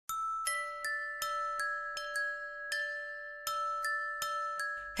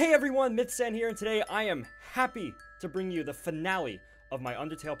Hey everyone, Mithzan here, and today I am happy to bring you the finale of my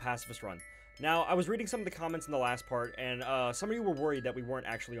Undertale Pacifist Run. Now, I was reading some of the comments in the last part, and some of you were worried that we weren't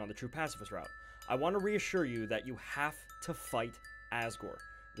actually on the true pacifist route. I want to reassure you that you have to fight Asgore.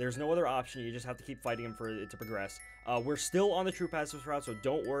 There's no other option, you just have to keep fighting him for it to progress. We're still on the true pacifist route, so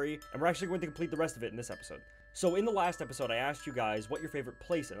don't worry, and we're actually going to complete the rest of it in this episode. So in the last episode, I asked you guys what your favorite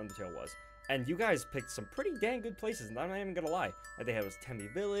place in Undertale was. And you guys picked some pretty dang good places, and I'm not even gonna lie. Like, they had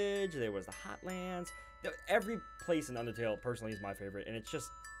Tembi Village, there was the Hotlands. Every place in Undertale, personally, is my favorite, and it's just,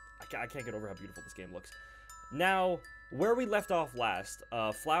 I can't get over how beautiful this game looks. Now, where we left off last,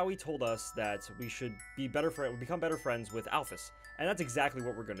 Flowey told us that we should become better friends with Alphys, and that's exactly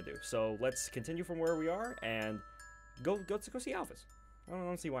what we're gonna do. So let's continue from where we are and go see Alphys. I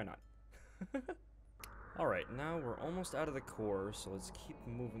don't see why not. Alright, now we're almost out of the core, so let's keep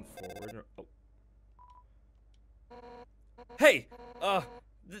moving forward. Oh. Hey!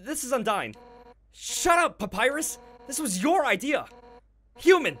 This is Undyne. Shut up, Papyrus! This was your idea!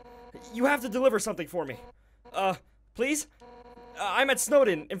 Human! You have to deliver something for me. Please? I'm at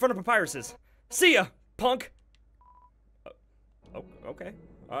Snowdin, in front of Papyrus's. See ya, punk! Oh, okay.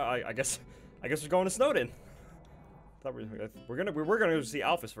 I guess we're going to Snowdin. Thought we were gonna go see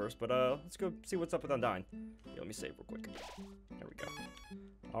Alphys first, but let's go see what's up with Undyne. Yeah, let me save real quick. There we go.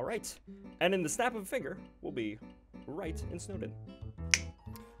 All right, and in the snap of a finger, we'll be right in Snowdin.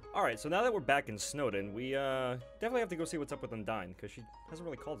 All right, so now that we're back in Snowdin, we definitely have to go see what's up with Undyne, because she hasn't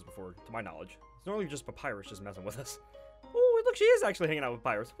really called us before, to my knowledge. It's normally just Papyrus just messing with us. Oh, look, she is actually hanging out with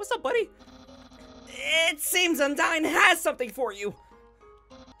Papyrus. What's up, buddy? It seems Undyne has something for you.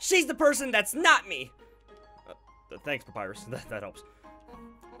 She's the person that's not me. Thanks, Papyrus. That helps.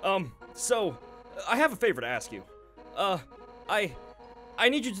 So, I have a favor to ask you. I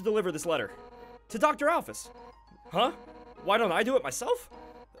need you to deliver this letter. To Dr. Alphys. Huh? Why don't I do it myself?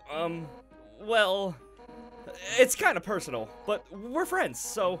 Well, it's kind of personal, but we're friends,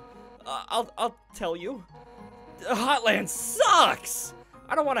 so, I'll tell you. Hotland sucks!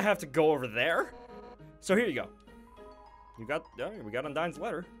 I don't want to have to go over there. So here you go. We got Undyne's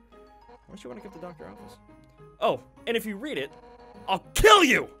letter. What do you want to give to Dr. Alphys? Oh, and if you read it, I'll kill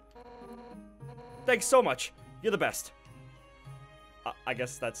you! Thanks so much. You're the best. I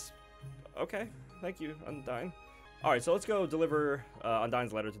guess that's... okay. Thank you, Undyne. Alright, so let's go deliver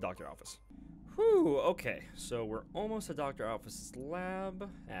Undyne's letter to Dr. Alphys. Whew, okay. So we're almost at Dr. Alphys' lab.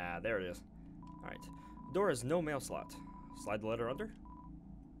 Ah, there it is. Alright. The door has no mail slot. Slide the letter under?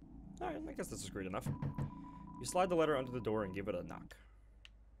 Alright, I guess this is great enough. You slide the letter under the door and give it a knock.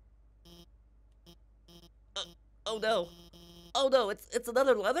 Oh no. Oh no, it's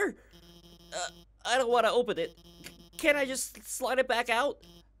another letter? I don't want to open it. Can't I just slide it back out?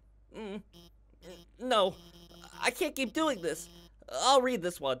 No. I can't keep doing this. I'll read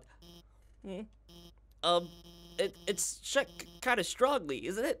this one. It's shut kind of strongly,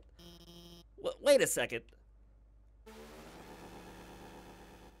 isn't it? Wait a second. What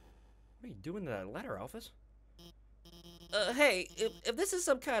are you doing to that letter, Alphys? Hey, if this is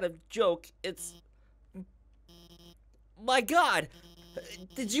some kind of joke, it's... My God!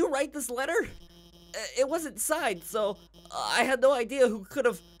 Did you write this letter? It wasn't signed, so I had no idea who could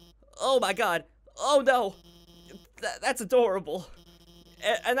have... Oh my God! Oh no! That's adorable.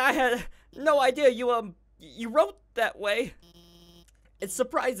 And I had no idea you wrote that way. It's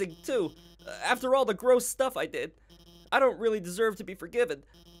surprising, too. After all the gross stuff I did, I don't really deserve to be forgiven.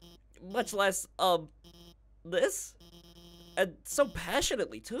 Much less, this? And so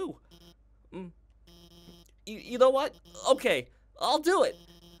passionately, too. You know what? Okay, I'll do it.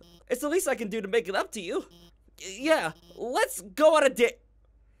 It's the least I can do to make it up to you. Yeah, let's go on a date.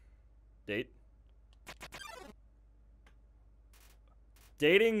 Date?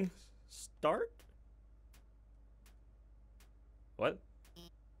 Dating start? What?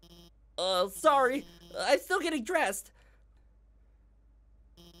 Sorry. I'm still getting dressed.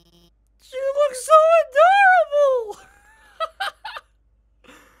 She looks so adorable!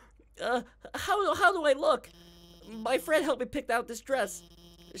 How do I look? My friend helped me pick out this dress.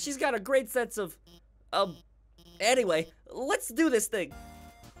 She's got a great sense of, anyway, let's do this thing.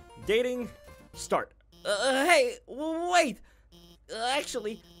 Dating, start. Hey, wait.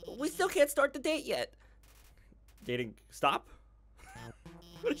 Actually, we still can't start the date yet. Dating, stop?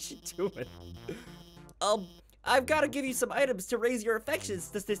 What is she doing? I've got to give you some items to raise your affection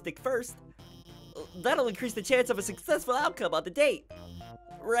statistic first. That'll increase the chance of a successful outcome on the date.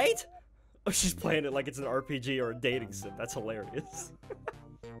 Right? Oh, she's playing it like it's an RPG or a dating sim. That's hilarious.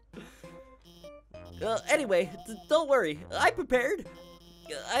 Anyway, don't worry. I'm prepared.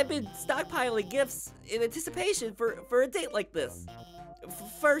 I've been stockpiling gifts in anticipation for a date like this.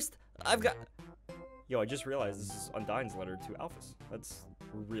 first, I've got... Yo, I just realized this is Undyne's letter to Alphys. That's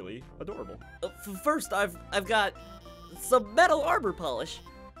really adorable. First, I've got some metal armor polish.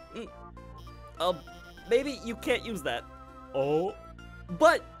 Maybe you can't use that. Oh.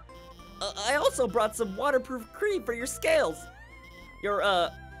 But, I also brought some waterproof cream for your scales. Your,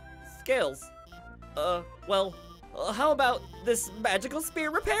 scales. Well, how about this magical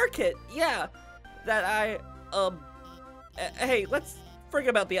spear repair kit? Yeah, that I, hey, let's forget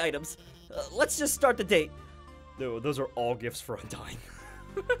about the items. Let's just start the date. No, those are all gifts for Undyne.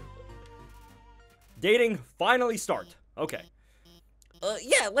 Dating finally start. Okay.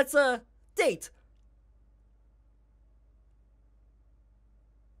 Yeah, let's, date.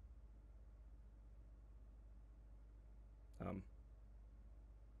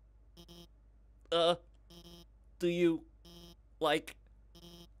 Do you like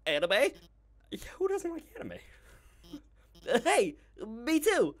anime? Who doesn't like anime? Hey, me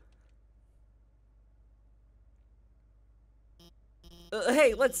too.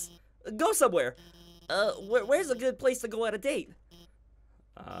 Hey, let's go somewhere. Where's a good place to go on a date?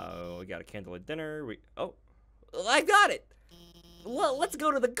 We got a candlelit dinner. Oh, I got it. Well, let's go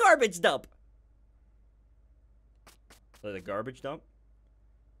to the garbage dump. the garbage dump?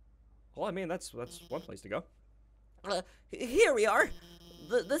 Well, I mean, that's one place to go. Here we are.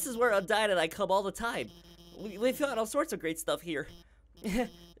 This is where Undyne and I come all the time. We found all sorts of great stuff here.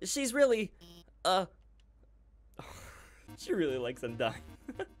 She's really, She really likes Undyne.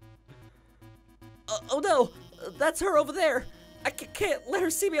 Oh no, that's her over there. I can't let her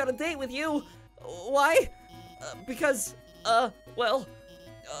see me on a date with you. Why? Because, well,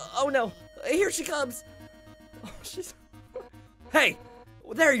 oh no, here she comes. Oh, she's... Hey,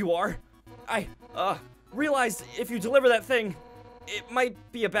 there you are. I, realized if you deliver that thing, it might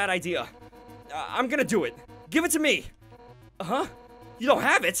be a bad idea. I'm gonna do it. Give it to me. Huh? You don't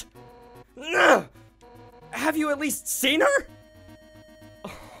have it? Ugh! Have you at least seen her?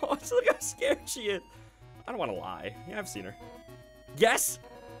 Oh, look how scared she is. I don't want to lie. Yeah, I've seen her. Yes?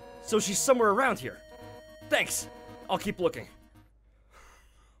 So she's somewhere around here. Thanks. I'll keep looking.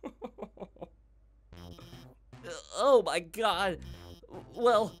 Oh my god.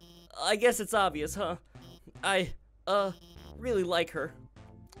 Well, I guess it's obvious, huh? I, really like her.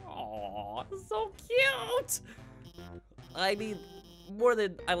 Aw, so cute. I mean, more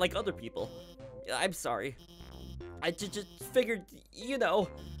than I like other people. I'm sorry. I just figured, you know,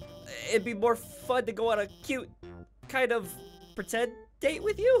 it'd be more fun to go on a cute, kind of, pretend date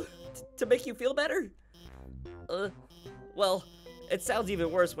with you? To make you feel better? Well, it sounds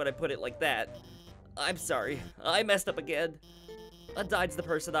even worse when I put it like that. I'm sorry. I messed up again. Undyne's the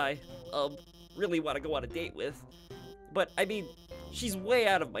person I, really want to go on a date with. But, I mean, she's way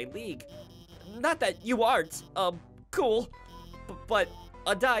out of my league. Not that you aren't, cool. But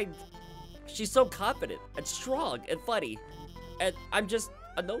Undyne, she's so confident and strong and funny. And I'm just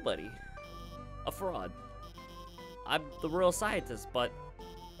a nobody. A fraud. I'm the real scientist, but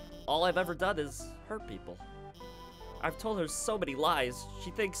all I've ever done is hurt people. I've told her so many lies.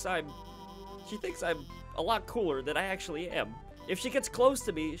 She thinks I'm a lot cooler than I actually am. If she gets close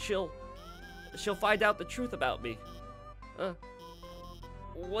to me, she'll find out the truth about me.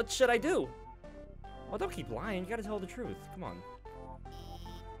 What should I do? Well, don't keep lying. You gotta tell the truth. Come on.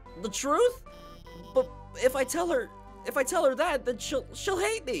 The truth? But if I tell her that, then she'll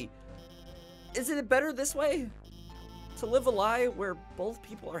hate me. Isn't it better this way? To live a lie where both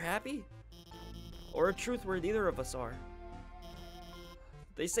people are happy? Or a truth where neither of us are?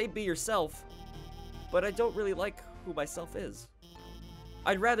 They say be yourself, but I don't really like who myself is.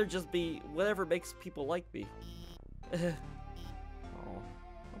 I'd rather just be whatever makes people like me. Oh,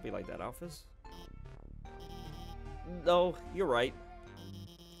 don't be like that, Alphys. No, you're right.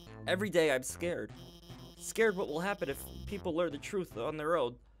 Every day I'm scared. Scared what will happen if people learn the truth on their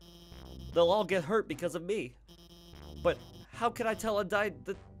own. They'll all get hurt because of me. But how can I tell Undyne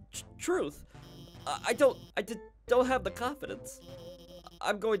the truth? I don't have the confidence.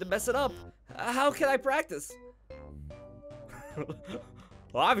 I'm going to mess it up. How can I practice?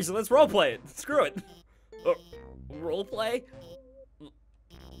 Well, obviously, let's roleplay it. Screw it. Roleplay?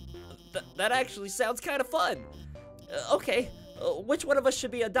 That actually sounds kind of fun. Okay, which one of us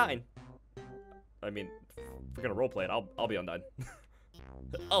should be Undyne? I mean, if we're gonna roleplay it, I'll be Undyne.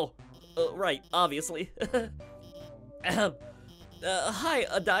 Oh, right, obviously. Hi,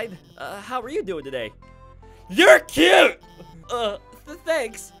 Undyne. How are you doing today? You're cute!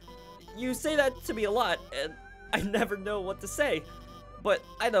 Thanks. You say that to me a lot, and I never know what to say. But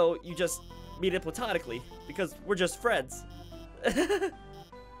I know you just mean it platonically, because we're just friends.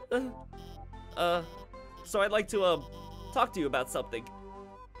 So I'd like to, talk to you about something.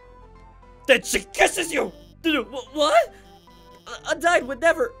 Then she kisses you! What? Undyne would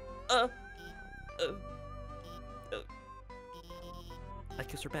never. I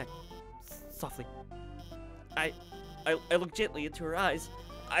kiss her back, softly. I look gently into her eyes.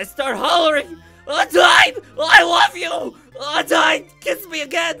 I start hollering, Undyne! I love you! Undyne! Kiss me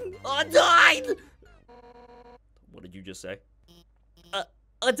again! Undyne! What did you just say?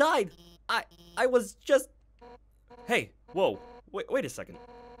 Undyne! I was just... Hey, whoa, wait a second.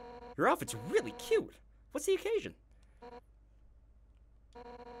 Your outfit's really cute. What's the occasion?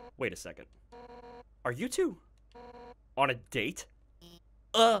 Wait a second. Are you two on a date?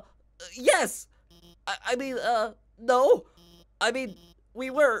 Yes! I mean, no. I mean, we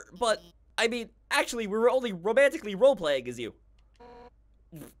were, but, I mean, actually, we were only romantically role-playing as you.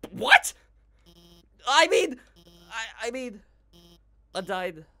 What? I mean,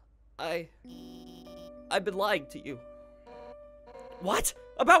 Undyne, I've been lying to you. What?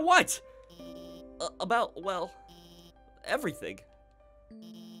 About what? About, well, everything.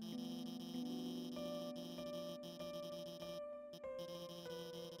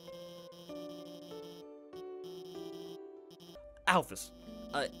 Alphys.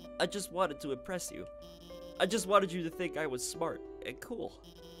 I just wanted to impress you. I just wanted you to think I was smart and cool.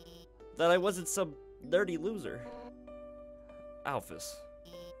 That I wasn't some nerdy loser. Alphys.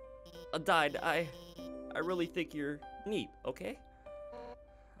 Undyne, I really think you're neat, okay?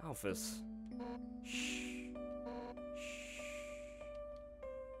 Alphys. Shh.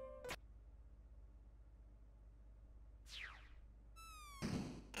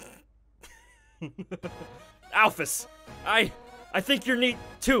 Alphys, I think you're neat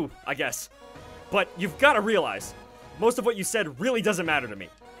too, I guess. But you've got to realize, most of what you said really doesn't matter to me.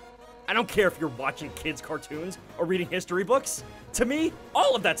 I don't care if you're watching kids' cartoons or reading history books. To me,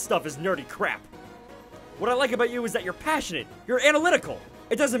 all of that stuff is nerdy crap. What I like about you is that you're passionate, you're analytical.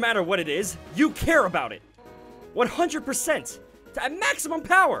 It doesn't matter what it is, you care about it. 100%, to maximum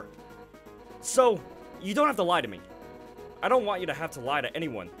power. So, you don't have to lie to me. I don't want you to have to lie to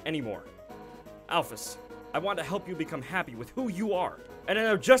anyone anymore. Alphys, I want to help you become happy with who you are, and I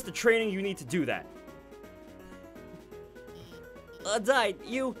know just the training you need to do that. Undyne,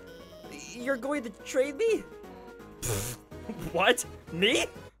 you're going to train me? What? Me?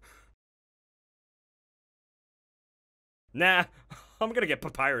 Nah, I'm gonna get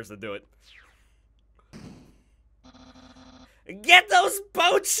Papyrus to do it. Get those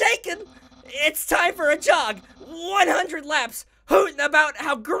bones shaking! It's time for a jog! 100 laps, hooting about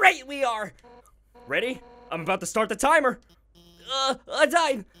how great we are! Ready? I'm about to start the timer.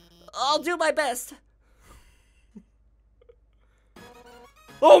 Undyne, I'll do my best.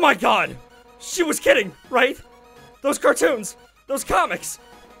 Oh my god! She was kidding, right? Those cartoons, those comics,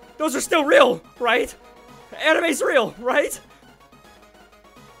 those are still real, right? Anime's real, right?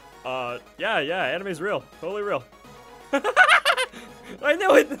 Yeah, anime's real. Totally real. I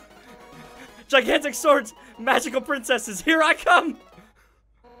knew it! Gigantic swords, magical princesses, here I come!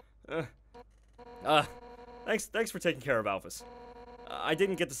 Thanks for taking care of Alphys. I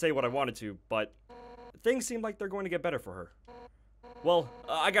didn't get to say what I wanted to, but things seem like they're going to get better for her. Well,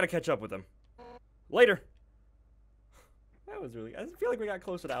 I gotta catch up with them. Later! That was really... I feel like we got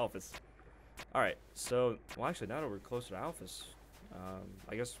closer to Alphys. Alright, so... Well, actually, now that we're closer to Alphys,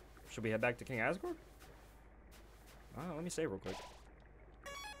 I guess... Should we head back to King Asgore? Let me save real quick.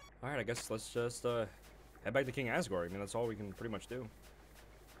 Alright, I guess let's just, head back to King Asgore. I mean, that's all we can pretty much do.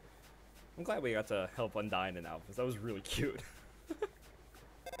 I'm glad we got to help Undyne and Alphys. That was really cute.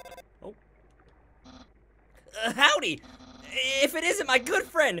 Oh. Howdy! If it isn't my good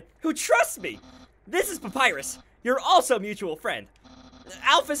friend, who trusts me! This is Papyrus, your also mutual friend.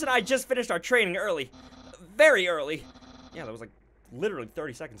 Alphys and I just finished our training early. Very early. Yeah, that was like literally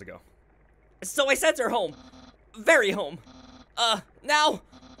 30 seconds ago. So I sent her home. Very home. Now,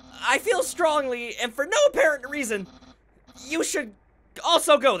 I feel strongly, and for no apparent reason, you should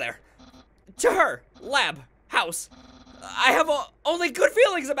also go there. To her, lab, house. I have only good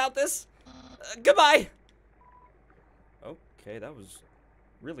feelings about this. Goodbye. Okay, that was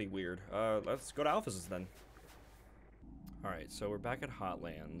really weird. Let's go to Alphys then. Alright, so we're back at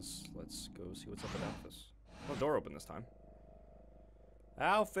Hotlands. Let's go see what's up with Alphys. Oh, door open this time.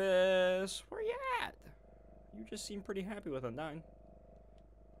 Alphys! Where you at? You just seem pretty happy with Undyne.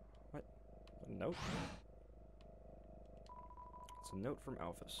 What? A note? It's a note from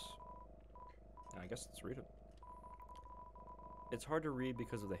Alphys. I guess let's read it. It's hard to read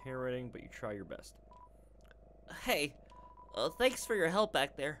because of the handwriting, but you try your best. Hey, thanks for your help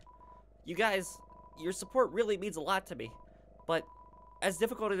back there. You guys, your support really means a lot to me. But, as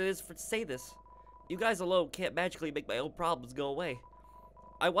difficult as it is to say this, you guys alone can't magically make my own problems go away.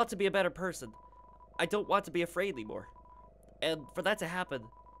 I want to be a better person. I don't want to be afraid anymore. And for that to happen,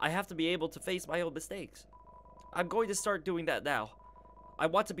 I have to be able to face my own mistakes. I'm going to start doing that now. I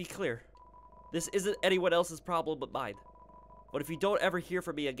want to be clear. This isn't anyone else's problem but mine. But if you don't ever hear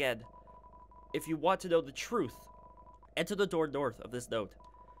from me again, if you want to know the truth, enter the door north of this note.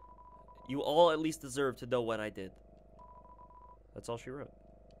 You all at least deserve to know what I did. That's all she wrote.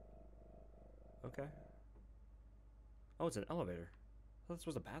 Okay. Oh, it's an elevator. I thought this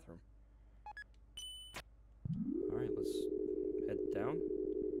was a bathroom. Alright, let's head down.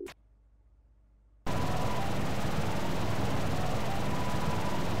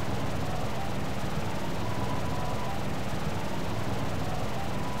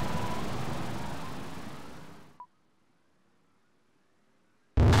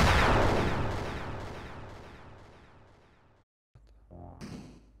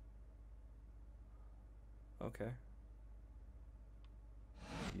 Okay.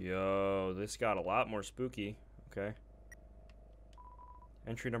 Yo, this got a lot more spooky. Okay.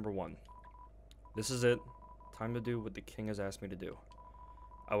 Entry number 1. This is it. Time to do what the king has asked me to do.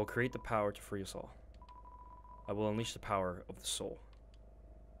 I will create the power to free us all. I will unleash the power of the soul.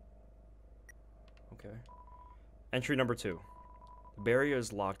 Okay. Entry number 2. The barrier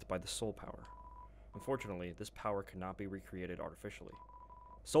is locked by the soul power. Unfortunately, this power cannot be recreated artificially.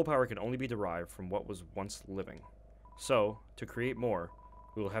 Soul power can only be derived from what was once living. So, to create more,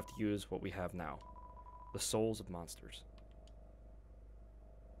 we will have to use what we have now. The souls of monsters.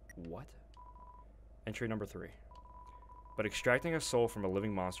 What? Entry number 3. But extracting a soul from a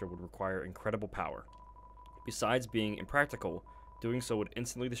living monster would require incredible power. Besides being impractical, doing so would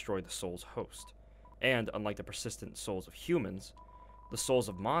instantly destroy the soul's host. And, unlike the persistent souls of humans, the souls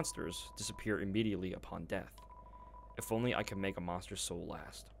of monsters disappear immediately upon death. If only I can make a monster's soul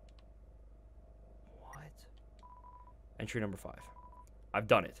last. What? Entry number 5. I've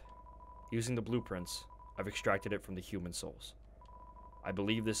done it. Using the blueprints, I've extracted it from the human souls. I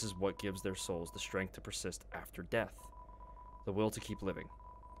believe this is what gives their souls the strength to persist after death, the will to keep living,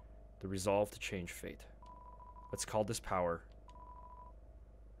 the resolve to change fate. Let's call this power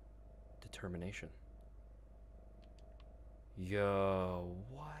determination. Yo,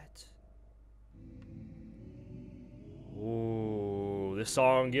 what? Ooh, this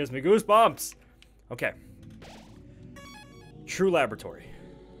song gives me goosebumps. Okay. True laboratory.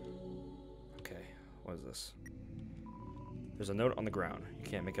 Okay, what is this? There's a note on the ground. You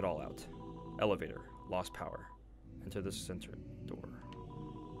can't make it all out. Elevator. Lost power. Enter the center door.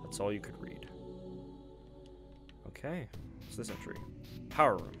 That's all you could read. Okay, what's this entry?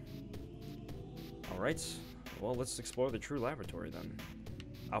 Power room. Alright, well, let's explore the true laboratory then.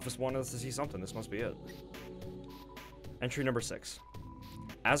 Alphys wanted us to see something. This must be it. Entry number 6.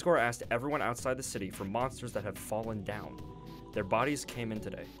 Asgore asked everyone outside the city for monsters that have fallen down. Their bodies came in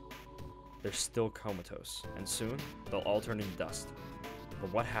today. They're still comatose, and soon they'll all turn into dust.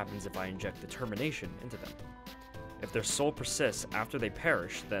 But what happens if I inject determination into them? If their soul persists after they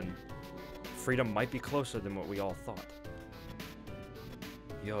perish, then freedom might be closer than what we all thought.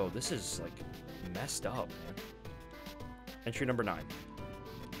 Yo, this is like messed up, man. Entry number 9.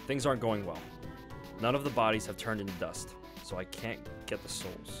 Things aren't going well. None of the bodies have turned into dust, so I can't get the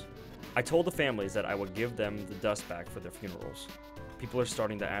souls. I told the families that I would give them the dust back for their funerals. People are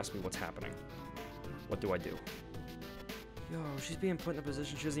starting to ask me what's happening. What do I do? Yo, she's being put in a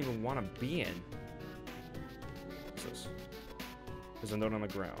position she doesn't even want to be in. What's this? There's a note on the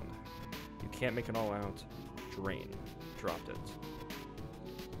ground. You can't make it all out. Drain. Dropped it.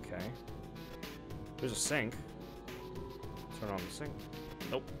 Okay. There's a sink. Turn on the sink.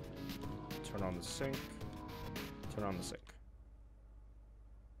 Nope. Turn on the sink. Turn on the sink.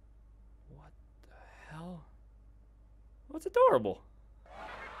 What the hell? Oh, it's adorable.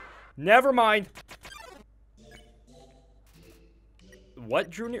 Never mind. What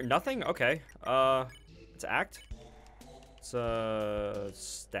drew near? Nothing? Okay. It's act. It's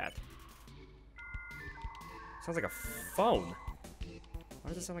stat. Sounds like a phone. Why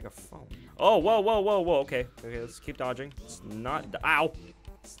does it sound like a phone? Oh, whoa, whoa, whoa, whoa. Okay. Okay, let's keep dodging. Let's not. Ow!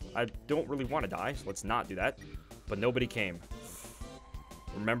 I don't really want to die, so let's not do that. But nobody came.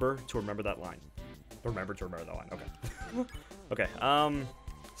 Remember to remember that line. Remember to remember that line. Okay. Okay.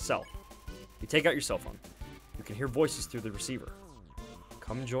 Cell. You take out your cell phone. You can hear voices through the receiver.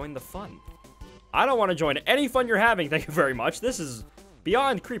 Come join the fun. I don't want to join any fun you're having. Thank you very much. This is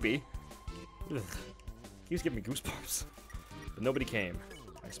beyond creepy. Ugh. Keeps giving me goosebumps. But nobody came.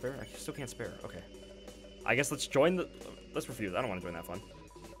 Can I spare? I still can't spare. Okay. I guess let's join the... Let's refuse. I don't want to join that fun.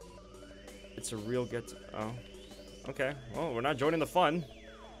 It's a real get... Oh. Okay. Well, we're not joining the fun.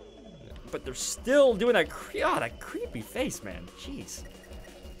 But they're still doing that... that creepy face, man. Jeez.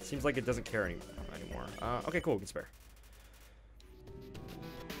 Seems like it doesn't care anymore. Okay, cool. We can spare.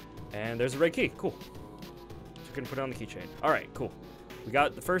 And there's a red key. Cool. So we can put it on the keychain. All right, cool. We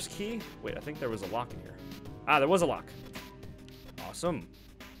got the first key. Wait, I think there was a lock in here. Ah, there was a lock. Awesome.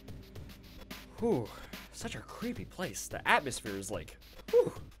 Whew. Such a creepy place. The atmosphere is like,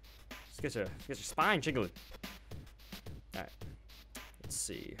 whew. Just get your spine jiggling. All right. Let's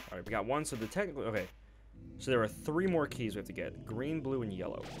see. All right, we got one. So the technical. Okay. So there are 3 more keys we have to get: green, blue, and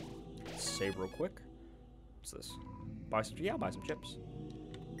yellow. Let's save real quick. What's this? Buy some. Yeah, I'll buy some chips.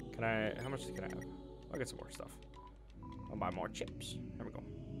 Can I? How much can I have? I'll get some more stuff. I'll buy more chips. There we go.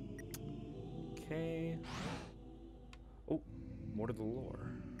 Okay. Oh, more to the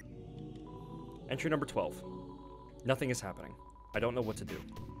lore. Entry number 12. Nothing is happening. I don't know what to do.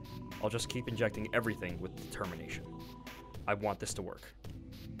 I'll just keep injecting everything with determination. I want this to work.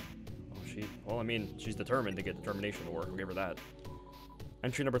 Oh, well, I mean, she's determined to get determination to work. We'll give her that.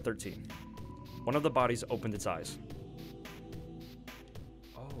 Entry number 13. One of the bodies opened its eyes.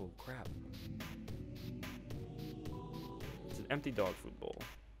 Oh, crap. It's an empty dog food bowl.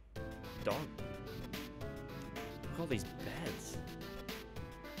 Dog? Look at all these beds.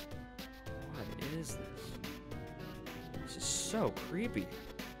 What is this? This is so creepy.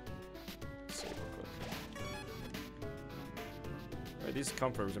 Let's save real quick. Alright, these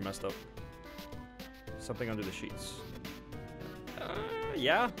comforters are messed up. Something under the sheets.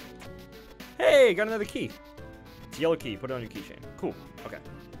 Yeah? Hey, got another key. It's a yellow key. Put it on your keychain. Cool. Okay.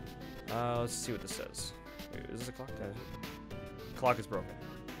 Let's see what this says. Wait, is this a clock? The clock is broken.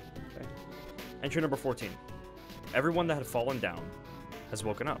 Okay. Entry number 14. Everyone that had fallen down has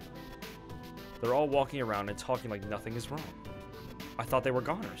woken up. They're all walking around and talking like nothing is wrong. I thought they were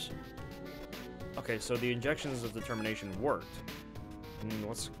goners. Okay, so the injections of determination worked.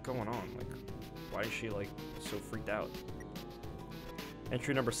 What's going on? Like, why is she, like, so freaked out?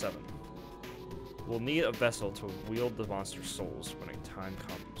 Entry number 7. We'll need a vessel to wield the monster's souls when a time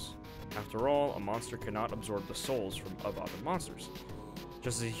comes. After all, a monster cannot absorb the souls of other monsters,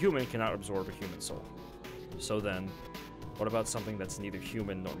 just as a human cannot absorb a human soul. So then, what about something that's neither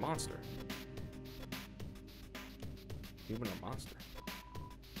human nor monster? Human or monster?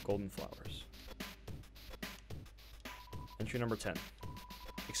 Golden flowers. Entry number 10.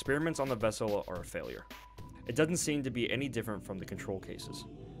 Experiments on the vessel are a failure. It doesn't seem to be any different from the control cases.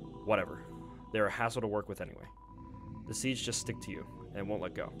 Whatever. They're a hassle to work with anyway. The seeds just stick to you and won't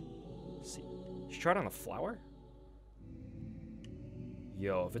let go. See, she tried on a flower?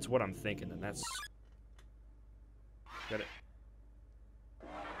 Yo, if it's what I'm thinking, then that's... Get it.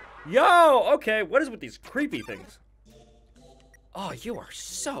 Yo! Okay, what is with these creepy things? Oh, you are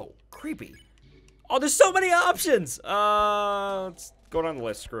so creepy. Oh, there's so many options! Let's go down the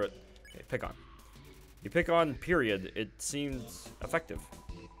list. Screw it. Okay, pick on. You pick on period. It seems effective.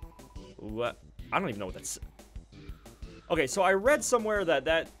 What? I don't even know what that's... Okay, so I read somewhere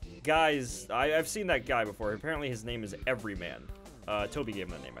that guy's... I've seen that guy before. Apparently his name is Everyman. Toby gave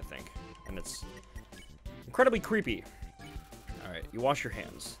him that name, I think. And it's incredibly creepy. Alright, you wash your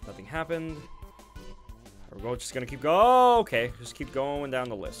hands. Nothing happened. We're just gonna keep going. Oh, okay. Just keep going down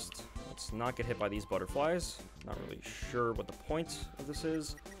the list. Let's not get hit by these butterflies. Not really sure what the point of this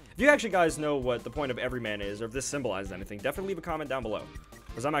is. If you actually guys know what the point of Everyman is, or if this symbolizes anything, definitely leave a comment down below.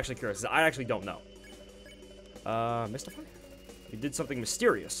 Because I'm actually curious. I actually don't know. Mystify? You did something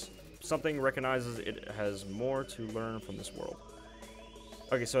mysterious. Something recognizes it has more to learn from this world.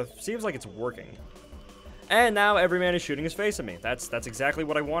 Okay, so it seems like it's working. And now Everyman is shooting his face at me. That's exactly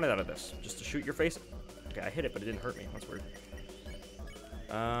what I wanted out of this. Just to shoot your face. Okay, I hit it, but it didn't hurt me. That's weird.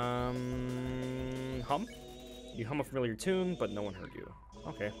 Hum? You hum a familiar tune, but no one heard you.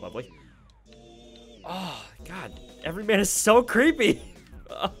 Okay, lovely. Oh, God. Everyman is so creepy.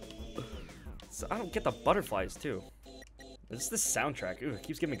 So I don't get the butterflies, too. It's this soundtrack. Ooh, it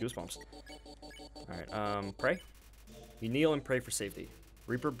keeps giving me goosebumps. Alright, pray. You kneel and pray for safety.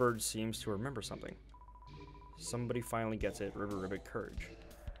 Reaper Bird seems to remember something. Somebody finally gets it. River Ribbit Courage.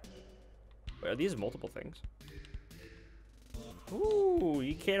 Wait, are these multiple things? Ooh,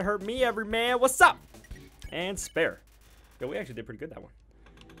 you can't hurt me, Everyman. What's up? And spare. Yeah, we actually did pretty good that one.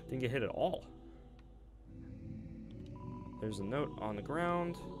 Didn't get hit at all. There's a note on the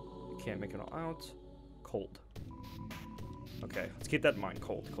ground. You can't make it all out. Cold. Okay, let's keep that in mind.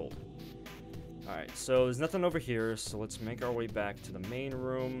 Cold, cold. Alright, so there's nothing over here, so let's make our way back to the main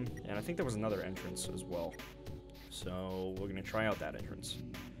room. And I think there was another entrance as well. So we're gonna try out that entrance.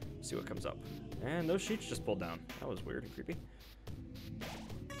 See what comes up. And those sheets just pulled down. That was weird and creepy.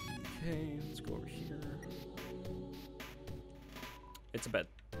 Okay, let's go over here. It's a bed.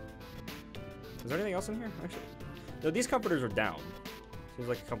 Is there anything else in here? Actually, no, these comforters are down. Seems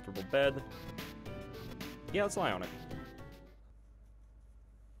like a comfortable bed. Yeah, let's lie on it.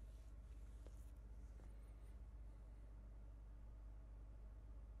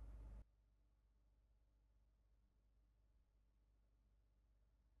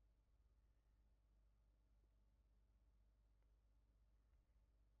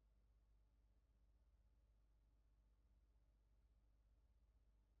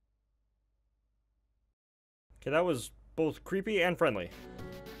 Okay, that was both creepy and friendly.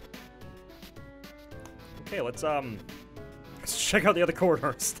 Okay, let's check out the other corridor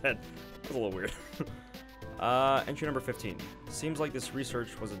instead. That's a little weird. Entry number 15. Seems like this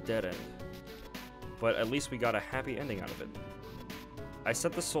research was a dead end, but at least we got a happy ending out of it. I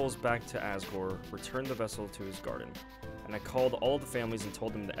sent the souls back to Asgore, returned the vessel to his garden, and I called all the families and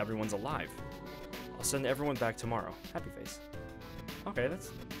told them that everyone's alive. I'll send everyone back tomorrow. Happy face. Okay, that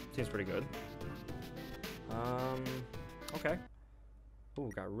seems pretty good. Okay. Ooh,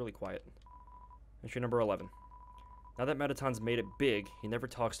 got really quiet. Entry number 11. Now that Mithzan's made it big, he never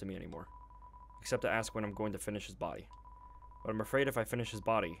talks to me anymore. Except to ask when I'm going to finish his body. But I'm afraid if I finish his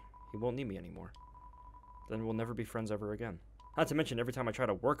body, he won't need me anymore. Then we'll never be friends ever again. Not to mention, every time I try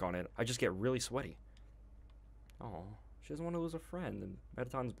to work on it, I just get really sweaty. Oh, she doesn't want to lose a friend, and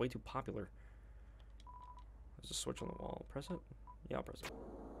Mithzan's way too popular. There's a switch on the wall. Press it? Yeah, I'll press it.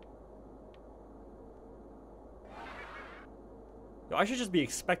 Yo, I should just be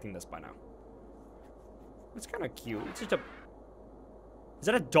expecting this by now. It's kind of cute. It's just a... Is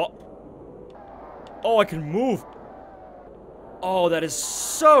that a dog? Oh, I can move. Oh, that is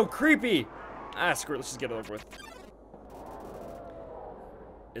so creepy. Ah, screw it. Let's just get it over with.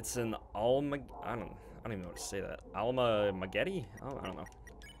 It's an Alma... I don't even know how to say that. Alma Magetti? Oh, I don't know.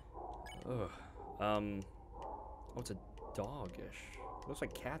 Ugh. Oh, it's a dog-ish. It looks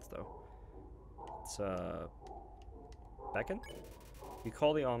like cats, though. It's, Beckon? You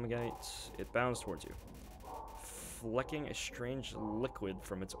call the Almagate, it bounds towards you, flecking a strange liquid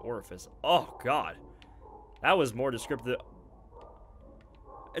from its orifice. Oh, God. That was more descriptive.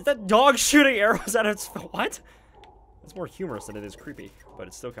 Is that dog shooting arrows at its... What? It's more humorous than it is creepy, but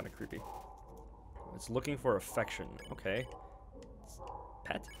it's still kind of creepy. It's looking for affection. Okay.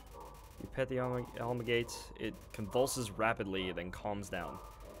 Pet? You pet the Almagate, it convulses rapidly, then calms down.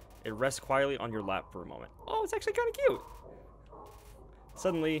 It rests quietly on your lap for a moment. Oh, it's actually kind of cute.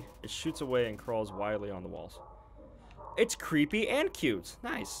 Suddenly, it shoots away and crawls wildly on the walls. It's creepy and cute.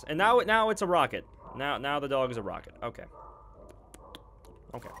 Nice. And now it's a rocket. Now the dog is a rocket. Okay.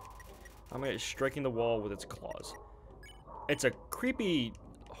 Okay. I'm gonna striking the wall with its claws. It's a creepy,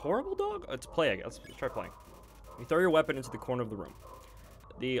 horrible dog? Let's play again. Let's try playing. You throw your weapon into the corner of the room.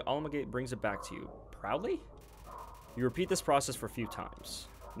 The Almagate brings it back to you. Proudly? You repeat this process for a few times.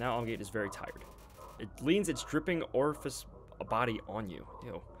 Now Almagate is very tired. It leans its dripping orifice body on you.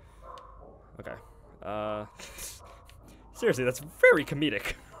 Ew. Okay. Seriously, that's very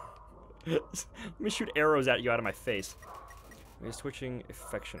comedic. Let me shoot arrows at you out of my face. He's twitching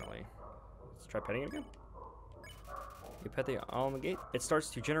affectionately. Let's try petting it again. You pet the Almagate. It starts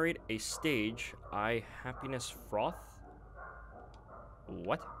to generate a stage. Happiness froth.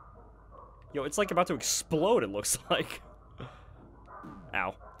 What? Yo, it's like about to explode, it looks like.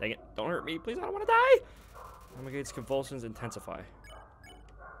 Ow. Dang it. Don't hurt me. Please, I don't want to die. Almagate's convulsions intensify.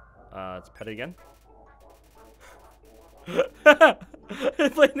 Let's pet it again.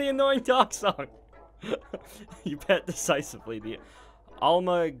 It's like the annoying dog song. You pet decisively. The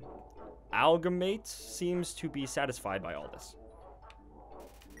Algamate seems to be satisfied by all this.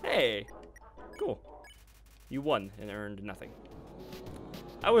 Hey. Cool. You won and earned nothing.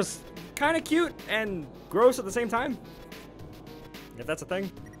 That was kind of cute and gross at the same time. If that's a thing.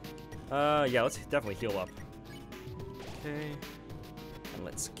 Yeah, let's definitely heal up. Okay. And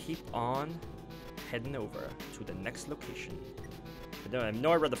let's keep on heading over to the next location. I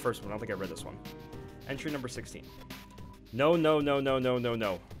know I read the first one. I don't think I read this one. Entry number 16. No, no, no, no, no, no,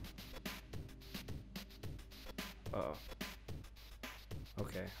 no. Uh-oh.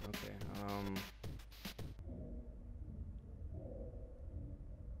 Okay, okay.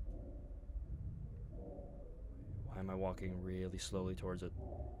 Why am I walking really slowly towards it?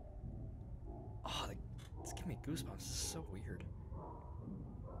 Oh, it's giving me goosebumps. This is so weird.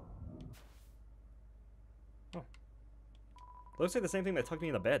 Oh. Looks like the same thing that tucked me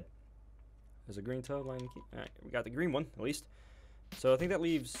in the bed. There's a green toad lying in the key. Alright, we got the green one, at least. So I think that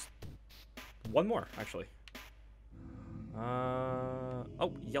leaves one more, actually.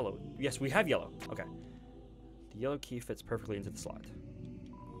 Oh, yellow. Yes, we have yellow. Okay. The yellow key fits perfectly into the slot.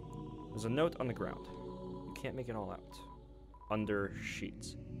 There's a note on the ground. You can't make it all out. Under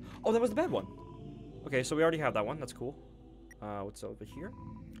sheets. Oh, that was the bad one. Okay, so we already have that one. That's cool. What's over here?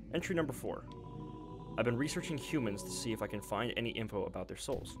 Entry number 4. I've been researching humans to see if I can find any info about their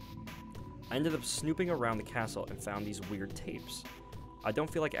souls. I ended up snooping around the castle and found these weird tapes. I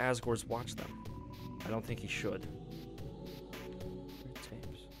don't feel like Asgore's watched them. I don't think he should. Weird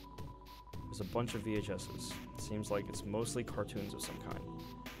tapes. There's a bunch of VHSs. It seems like it's mostly cartoons of some kind.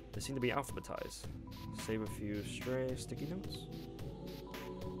 They seem to be alphabetized. Save a few stray sticky notes.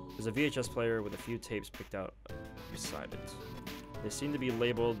 There's a VHS player with a few tapes picked out beside it. They seem to be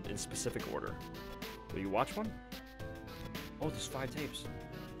labeled in specific order. Will you watch one? Oh, there's 5 tapes.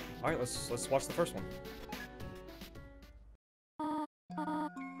 All right, let's watch the first one.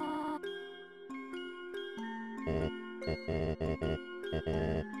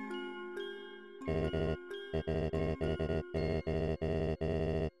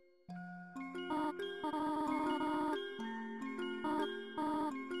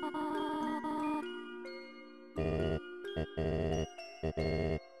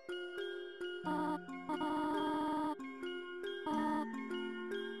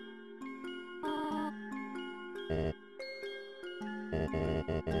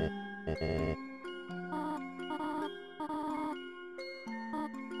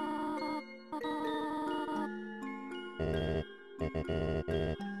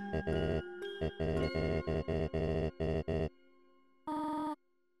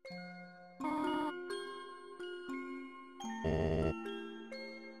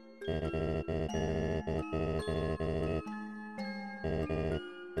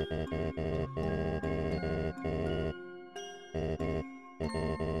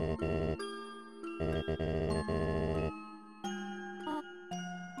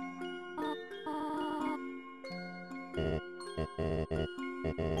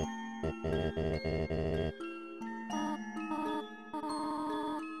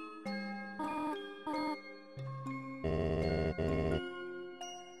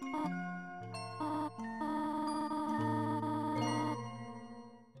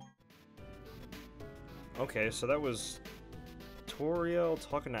 Okay, so that was Toriel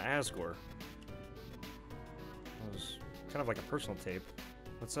talking to Asgore. That was kind of like a personal tape.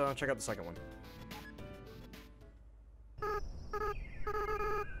 Let's check out the second one.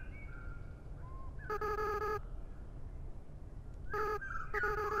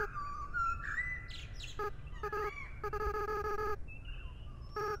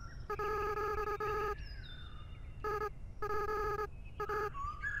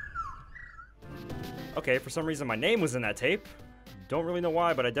 Okay, for some reason my name was in that tape. Don't really know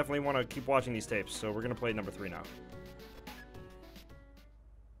why, but I definitely want to keep watching these tapes, so we're gonna play number 3 now.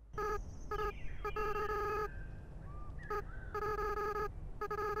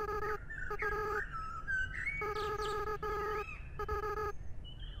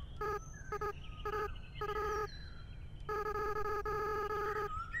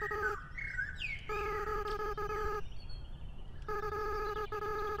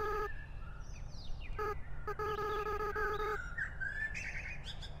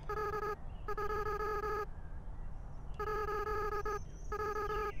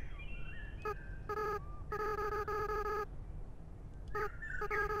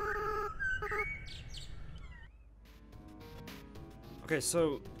 Okay,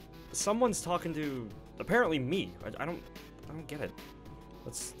 so someone's talking to apparently me. I don't get it.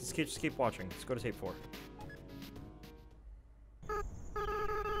 Let's just keep watching. Let's go to tape 4.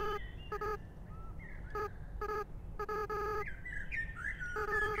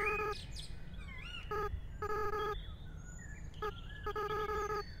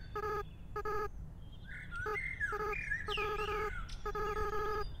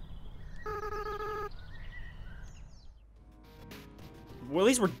 Well, at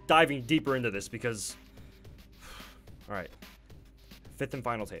least we're diving deeper into this because... Alright. 5th and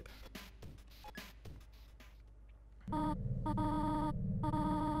final tape.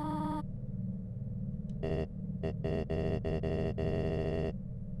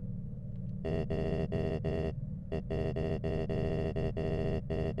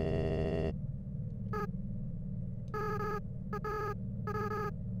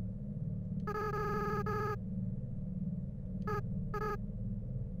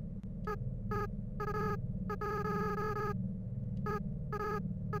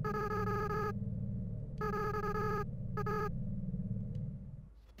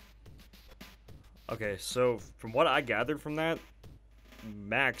 Okay, so from what I gathered from that,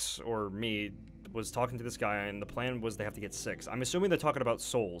 Max, or me, was talking to this guy, and the plan was they have to get 6. I'm assuming they're talking about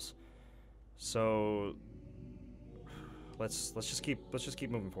souls. So let's just keep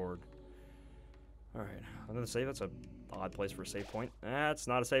moving forward. All right, I'm gonna save. That's a odd place for a save point. That's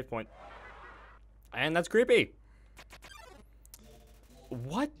not a save point, and that's creepy.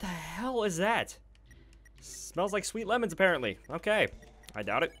 What the hell is that? Smells like sweet lemons, apparently. Okay. I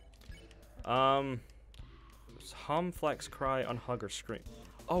doubt it. Hum, flex, cry, unhug, or scream.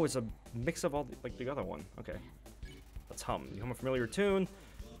 Oh, it's a mix of all like the other one. Okay. Let's hum. You hum a familiar tune.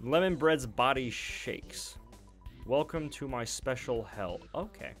 Lemon bread's body shakes. Welcome to my special hell.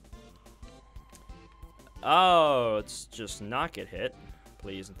 Okay. Oh, let's just not get hit.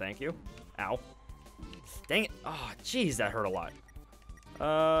 Please and thank you. Ow. Dang it. Oh, jeez, that hurt a lot.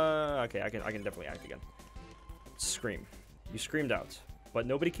 Okay, I can definitely act again. Scream. You screamed out, but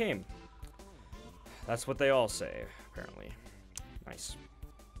nobody came. That's what they all say, apparently. Nice.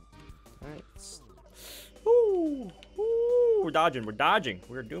 Alright. Ooh, ooh, we're dodging,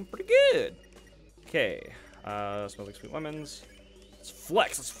 We're doing pretty good. Okay. Smells like sweet lemons. Let's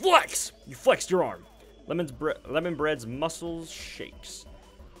flex! You flexed your arm. Lemon bread's muscles shakes.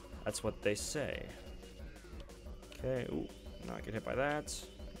 That's what they say. Okay, ooh, not get hit by that.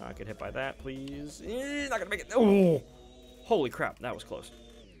 Not get hit by that, please. Not gonna make it. Oh, holy crap, that was close.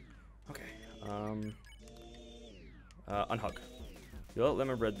 Okay, unhug. You let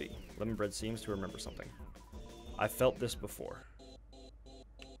lemon bread be. Lemon bread seems to remember something. I felt this before.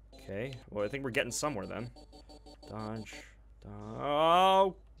 Okay, well, I think we're getting somewhere then. Dodge.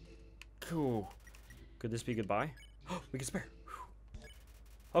 Oh, cool. Could this be goodbye? We can spare. Whew.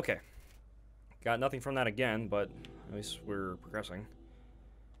 Okay. Got nothing from that again, but at least we're progressing.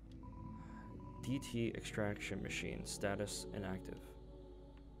 DT extraction machine. Status inactive.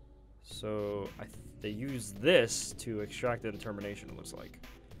 So, they use this to extract the determination, it looks like.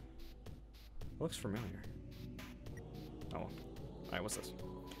 It looks familiar. Oh. Alright, what's this?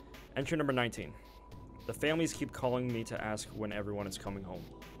 Entry number 19. The families keep calling me to ask when everyone is coming home.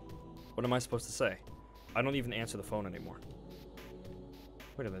 What am I supposed to say? I don't even answer the phone anymore.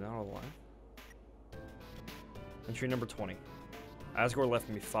 Wait, are they not all alive? Entry number 20. Asgore left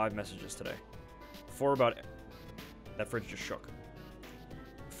me 5 messages today. 4 about... That fridge just shook.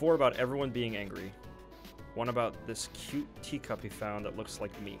 4 about everyone being angry. 1 about this cute teacup he found that looks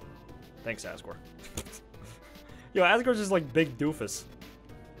like me. Thanks, Asgore. Yo, Asgore's just like big doofus.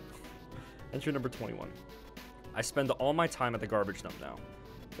 Entry number 21. I spend all my time at the garbage dump now.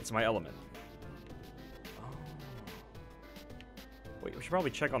 It's my element. Oh. Wait, we should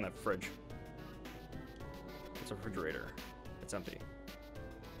probably check on that fridge. It's a refrigerator. It's empty.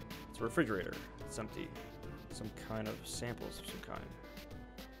 It's a refrigerator. It's empty. Some kind of samples of some kind.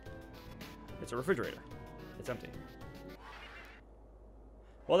 It's a refrigerator. It's empty.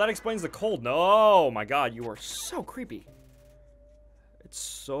 Well, that explains the cold. No, oh my god, you are so creepy. It's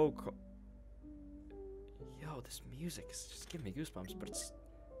so cold. Yo, this music is just giving me goosebumps, but it's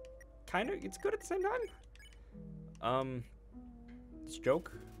it's good at the same time. This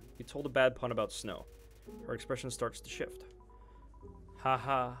joke, you told a bad pun about snow. Her expression starts to shift.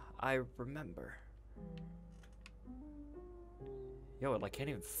 Haha, I remember. Yo, it like can't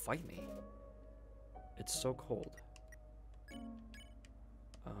even fight me. It's so cold.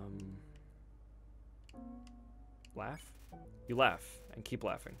 Laugh? You laugh and keep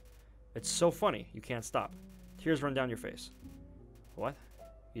laughing. It's so funny, you can't stop. Tears run down your face. What?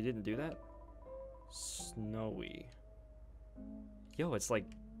 You didn't do that? Snowy. Yo, it's like...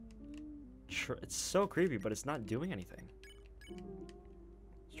 It's so creepy, but it's not doing anything.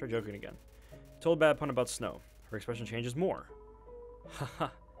 Let's try joking again. Told a bad pun about snow. Her expression changes more. Haha.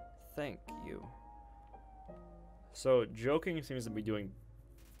 Thank you. So, joking seems to be doing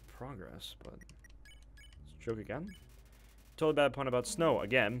progress, but... Let's joke again. Told a bad pun about snow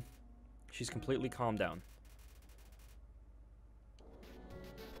again. She's completely calmed down.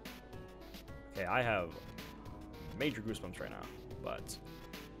 Okay, I have major goosebumps right now, but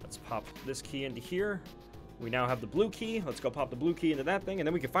let's pop this key into here. We now have the blue key. Let's go pop the blue key into that thing, and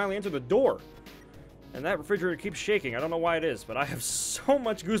then we can finally enter the door. And that refrigerator keeps shaking. I don't know why it is, but I have so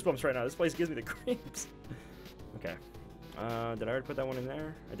much goosebumps right now. This place gives me the creeps. Okay. Did I already put that one in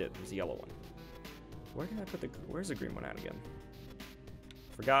there? I did. It was the yellow one. Where did I put the... Where's the green one at again?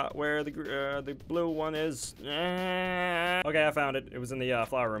 Forgot where the blue one is. Okay, I found it. It was in the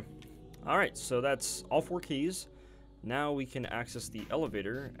flower room. Alright, so that's all 4 keys. Now we can access the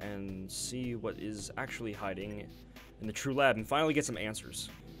elevator and see what is actually hiding in the true lab and finally get some answers.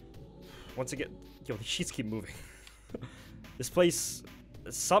 Once again, yo, these sheets keep moving. This place,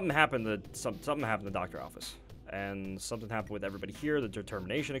 something happened to the doctor's office. And something happened with everybody here, the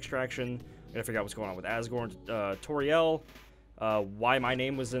determination extraction. I gotta figure out what's going on with Asgore and Toriel. Why my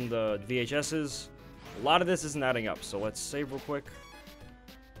name was in the VHSs. A lot of this isn't adding up, so let's save real quick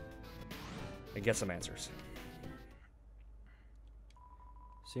and get some answers.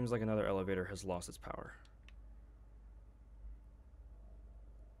 Seems like another elevator has lost its power.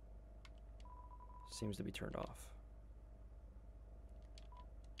 seems to be turned off.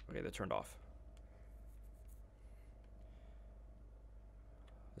 Okay, they're turned off.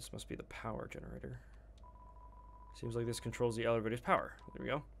 This must be the power generator. Seems like this controls the elevator's power. There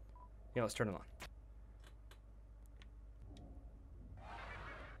we go. Yeah, let's turn it on.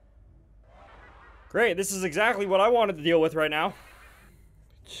 Great, this is exactly what I wanted to deal with right now.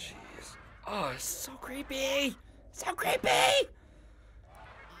 Jeez. Oh, it's so creepy! So creepy!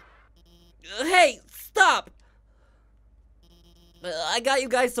 Hey, stop! I got you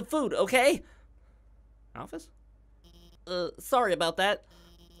guys some food, okay? Alphys? Sorry about that.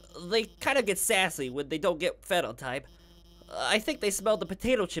 They kind of get sassy when they don't get fed on time. I think they smelled the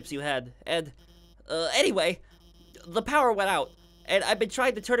potato chips you had, and, anyway, the power went out, and I've been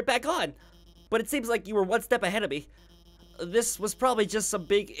trying to turn it back on, but it seems like you were one step ahead of me. This was probably just some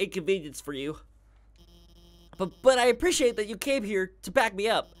big inconvenience for you. But I appreciate that you came here to back me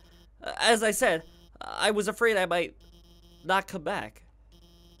up. As I said, I was afraid I might not come back.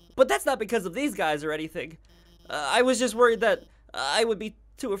 But that's not because of these guys or anything. I was just worried that I would be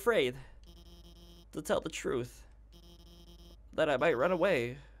too afraid to tell the truth. That I might run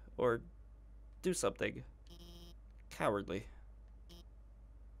away or do something cowardly.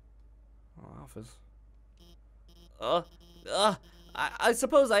 Oh, Alphys. I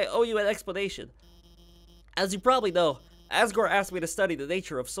suppose I owe you an explanation. As you probably know, Asgore asked me to study the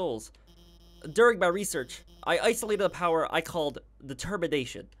nature of souls. During my research, I isolated a power I called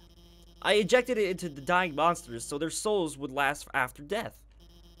determination. I injected it into the dying monsters so their souls would last after death.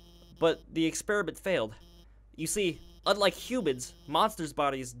 But the experiment failed. You see, unlike humans, monsters'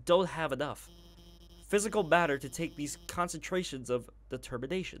 bodies don't have enough physical matter to take these concentrations of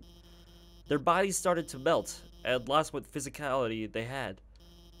determination. Their bodies started to melt and lost what physicality they had.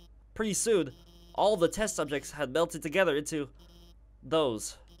 Pretty soon, all the test subjects had melted together into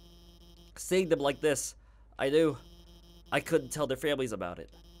those. Seeing them like this, I knew I couldn't tell their families about it.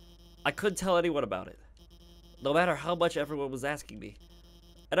 I couldn't tell anyone about it, no matter how much everyone was asking me.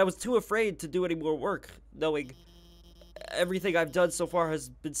 And I was too afraid to do any more work, knowing everything I've done so far has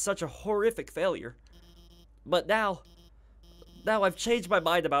been such a horrific failure. But now I've changed my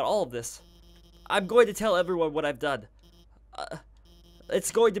mind about all of this. I'm going to tell everyone what I've done.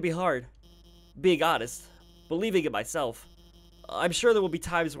 It's going to be hard, being honest, believing in myself. I'm sure there will be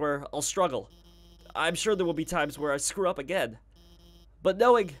times where I'll struggle. I'm sure there will be times where I screw up again. But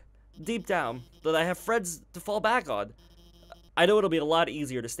knowing, deep down, that I have friends to fall back on, I know it'll be a lot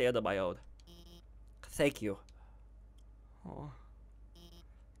easier to stand on my own. Thank you. Aww.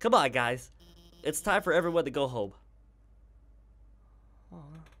 Come on, guys. It's time for everyone to go home.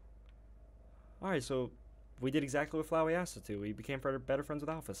 Alright, so we did exactly what Flowey asked us to. We became better friends with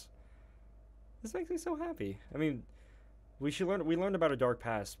Alphys. This makes me so happy. I mean, we learned about her dark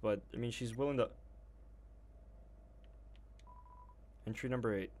past, but I mean, she's willing to. Entry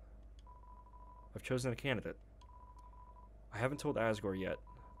number 8. I've chosen a candidate. I haven't told Asgore yet,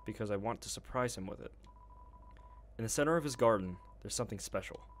 because I want to surprise him with it. In the center of his garden, there's something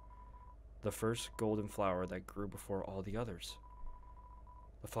special. The first golden flower that grew before all the others.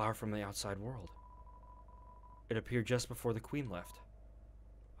 The flower from the outside world. It appeared just before the queen left.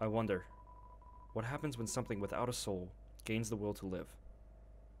 I wonder, what happens when something without a soul gains the will to live?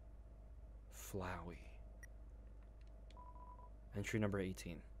 Flowey. Entry number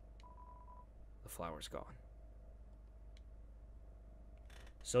 18. The flower's gone.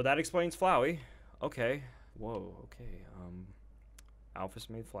 So that explains Flowey. Okay. Whoa, okay. Alphys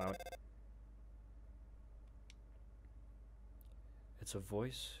made Flowey. It's a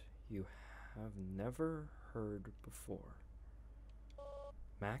voice you have never heard before.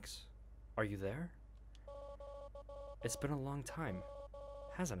 Max, are you there? It's been a long time,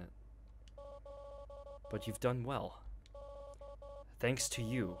 hasn't it? But you've done well. Thanks to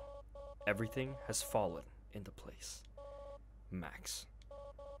you, everything has fallen into place. Max,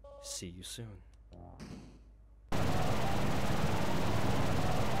 see you soon.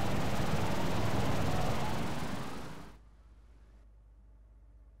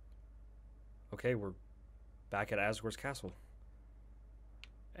 Okay, we're back at Asgore's castle.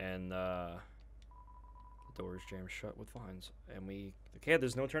 And, the door is jammed shut with vines. And okay,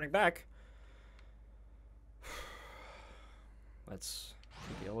 there's no turning back. Let's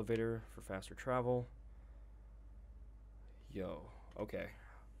take the elevator for faster travel. Yo, okay.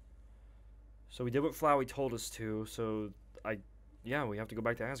 So we did what Flowey told us to, so yeah, we have to go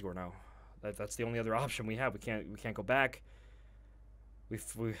back to Asgore now. That's the only other option we have. We can't go back. We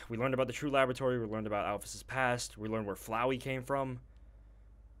learned about the true laboratory. We learned about Alphys' past. We learned where Flowey came from.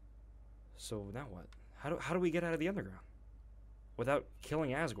 So now what? How do we get out of the underground without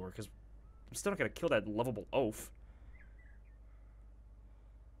killing Asgore? Because I'm still not gonna kill that lovable oaf.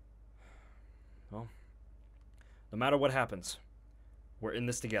 Well, no matter what happens, we're in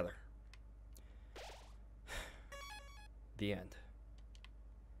this together. The end.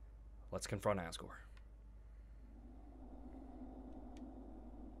 Let's confront Asgore.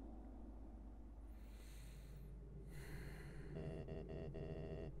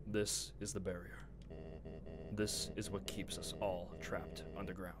 This is the barrier. This is what keeps us all trapped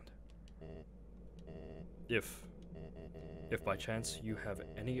underground. If by chance you have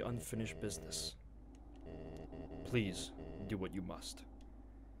any unfinished business, please do what you must.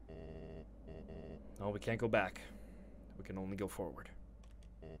 No, we can't go back. We can only go forward.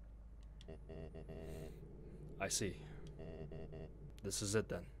 I see. This is it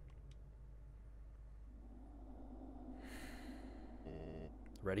then.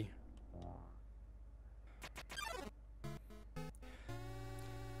 Ready?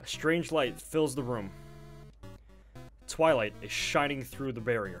 A strange light fills the room. Twilight is shining through the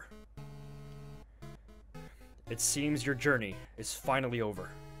barrier. It seems your journey is finally over.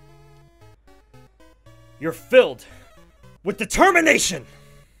 You're filled with determination!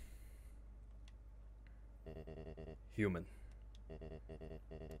 Human.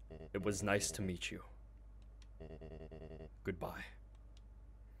 It was nice to meet you. Goodbye.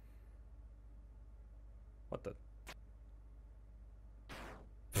 What the?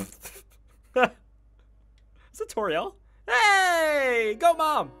 Is it Toriel? Hey! Go,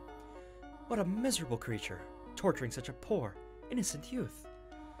 Mom! What a miserable creature, torturing such a poor, innocent youth.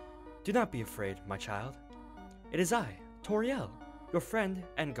 Do not be afraid, my child. It is I, Toriel, your friend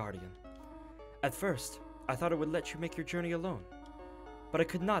and guardian. At first, I thought it would let you make your journey alone, but I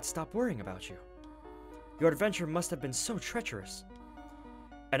could not stop worrying about you. Your adventure must have been so treacherous,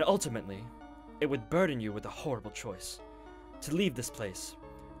 and ultimately, it would burden you with a horrible choice. To leave this place,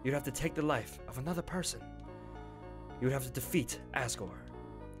 you'd have to take the life of another person. You would have to defeat Asgore.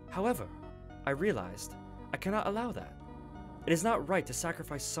 However, I realized I cannot allow that. It is not right to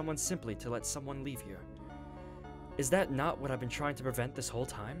sacrifice someone simply to let someone leave here. Is that not what I've been trying to prevent this whole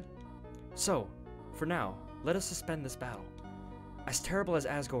time? So, for now, let us suspend this battle. As terrible as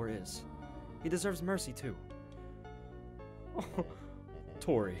Asgore is, he deserves mercy too. Oh,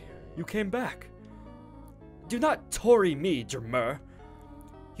 Tori, you came back. Do not Tori me, Jermur.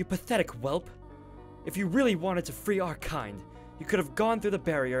 You pathetic whelp. If you really wanted to free our kind, you could have gone through the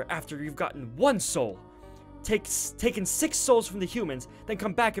barrier after you've gotten one soul. Taken 6 souls from the humans, then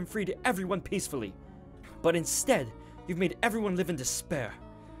come back and freed everyone peacefully. But instead, you've made everyone live in despair,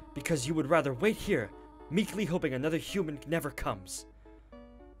 because you would rather wait here, meekly hoping another human never comes.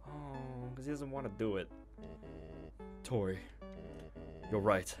 Oh, because he doesn't want to do it. Tori, you're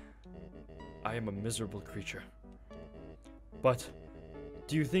right. I am a miserable creature. But,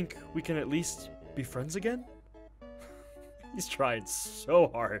 do you think we can at least be friends again? He's trying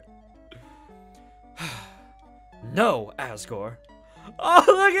so hard. No, Asgore. Oh,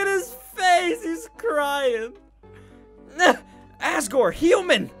 look at his face. He's crying. Asgore,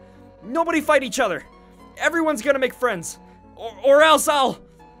 human. Nobody fight each other. Everyone's gonna make friends. Or else hello,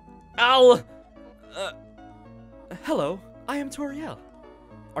 I am Toriel.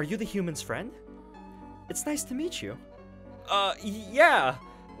 Are you the human's friend? It's nice to meet you. Yeah.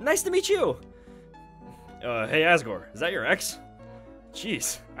 Nice to meet you. Hey, Asgore, is that your ex?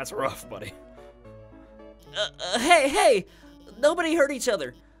 Jeez, that's rough, buddy. Hey! Nobody hurt each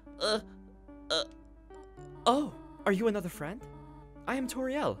other. Oh, are you another friend? I am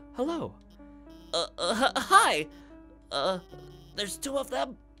Toriel. Hello. Hi. There's 2 of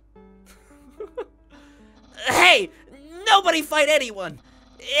them. Hey! Nobody fight anyone!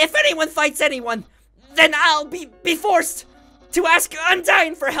 If anyone fights anyone, then I'll be forced to ask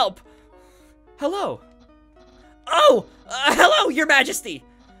Undyne for help! Hello. Oh! Hello, Your Majesty!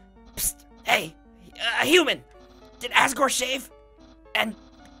 Psst! Hey! Human! Did Asgore shave? And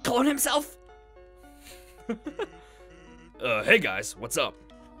clone himself? Hey guys, what's up?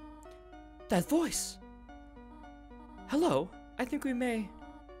 That voice! Hello, I think we may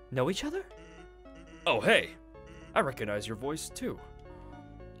know each other? Oh, hey. I recognize your voice, too.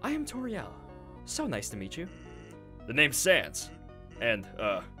 I am Toriel. So nice to meet you. The name's Sans. And,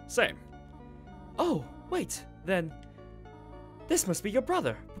 same. Oh, wait, then... This must be your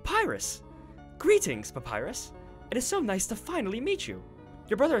brother, Papyrus. Greetings, Papyrus. It is so nice to finally meet you.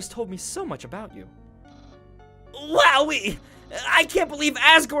 Your brother has told me so much about you. Wowie! I can't believe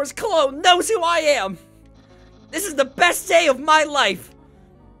Asgore's clone knows who I am! This is the best day of my life!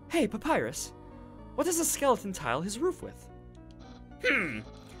 Hey, Papyrus. What does a skeleton tile his roof with?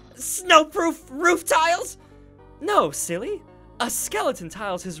 Snowproof roof tiles? No, silly. A skeleton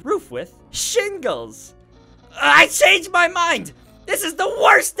tiles his roof with shingles. I changed my mind! This is the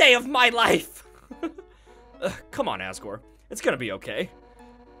worst day of my life! Come on, Asgore. It's gonna be okay.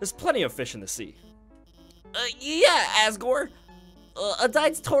 There's plenty of fish in the sea. Yeah, Asgore.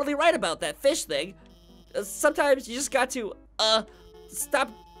 Undyne's totally right about that fish thing. Sometimes you just got to, stop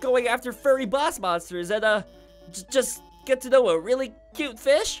going after furry boss monsters and, just get to know a really cute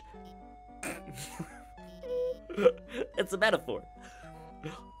fish. It's a metaphor.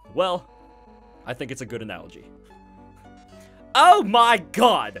 Well, I think it's a good analogy. Oh my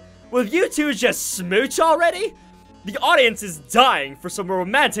god! Will you two just smooch already? The audience is dying for some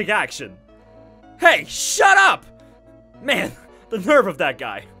romantic action. Hey, shut up! Man, the nerve of that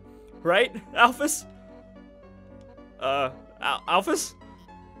guy. Right, Alphys? Alphys?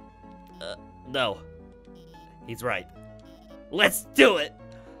 No. He's right. Let's do it!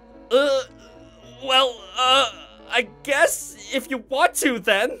 Well, I guess if you want to,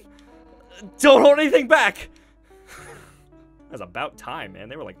 then. Don't hold anything back. That's about time, man.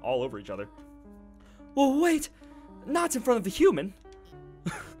 They were like all over each other. Well, wait. Not in front of the human.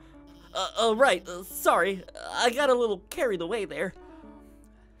 Right. Sorry. I got a little carried away there.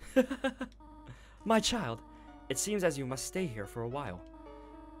 My child, it seems as you must stay here for a while.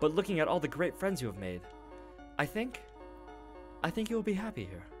 But looking at all the great friends you have made, I think you will be happy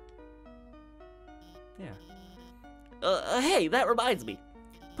here. Yeah. Hey, that reminds me.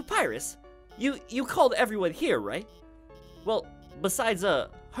 Papyrus, you called everyone here, right? Well, besides,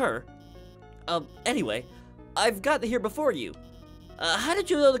 her. Anyway, I've gotten here before you. How did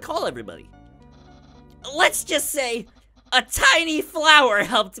you know to call everybody? Let's just say, a tiny flower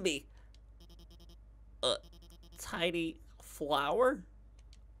helped me. Tiny flower?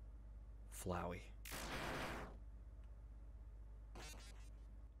 Flowey.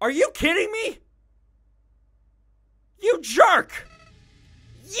 Are you kidding me? You jerk!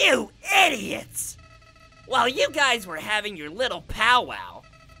 You idiots! While you guys were having your little powwow,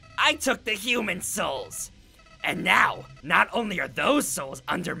 I took the human souls. And now, not only are those souls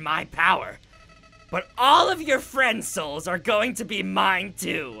under my power, but all of your friends' souls are going to be mine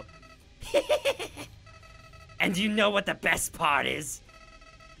too. And you know what the best part is?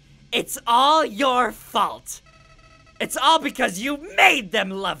 It's all your fault. It's all because you made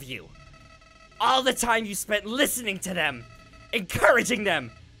them love you. All the time you spent listening to them, encouraging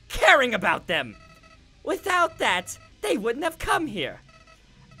them, caring about them. Without that, they wouldn't have come here.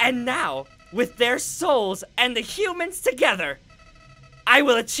 And now, with their souls and the humans together, I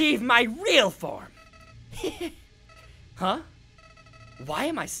will achieve my real form. Huh? Why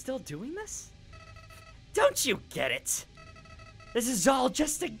am I still doing this? Don't you get it? This is all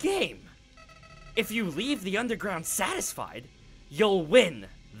just a game. If you leave the underground satisfied, you'll win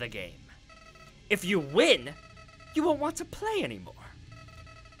the game. If you win, you won't want to play anymore.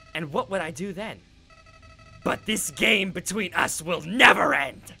 And what would I do then? But this game between us will never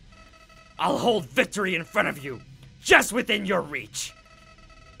end. I'll hold victory in front of you, just within your reach.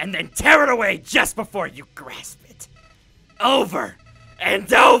 And then tear it away just before you grasp it. Over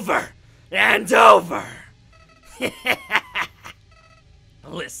and over and over.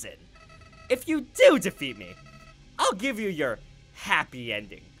 Listen, if you do defeat me, I'll give you your happy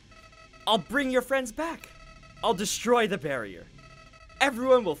ending. I'll bring your friends back. I'll destroy the barrier.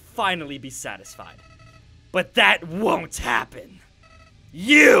 Everyone will finally be satisfied. But that won't happen.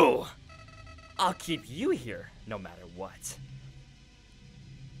 I'll keep you here no matter what.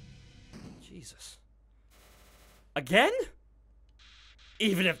 Jesus. Again?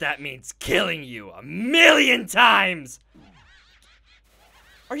 Even if that means killing you 1,000,000 times.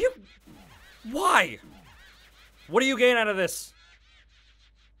 Are you... Why? What do you gain out of this?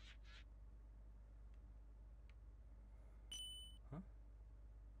 Huh?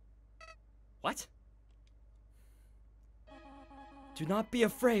 What? Do not be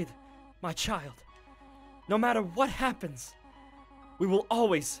afraid, my child. No matter what happens, we will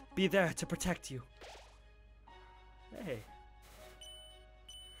always be there to protect you. Hey.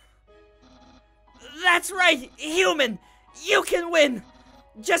 That's right, human! You can win!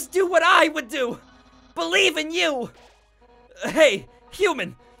 Just do what I would do! Believe in you! Hey,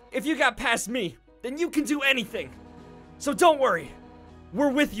 human! If you got past me, then you can do anything! So don't worry!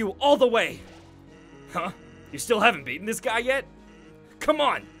 We're with you all the way! Huh? You still haven't beaten this guy yet? Come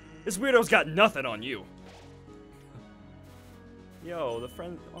on! This weirdo's got nothing on you! Yo,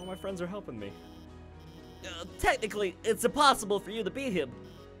 all my friends are helping me. Technically, it's impossible for you to beat him.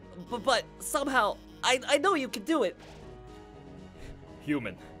 But somehow, I know you can do it.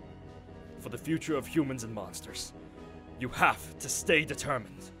 Human. For the future of humans and monsters, you have to stay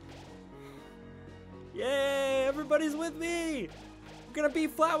determined. Yay, everybody's with me. We're gonna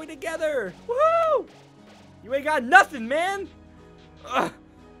beat Flowey together. Woohoo! You ain't got nothing, man.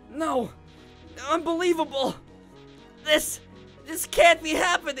 No. Unbelievable. This can't be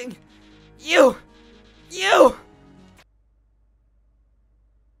happening. You.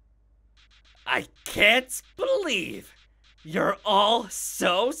 I can't believe you're all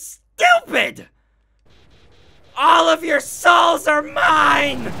so stupid. All of your souls are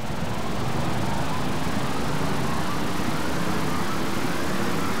mine.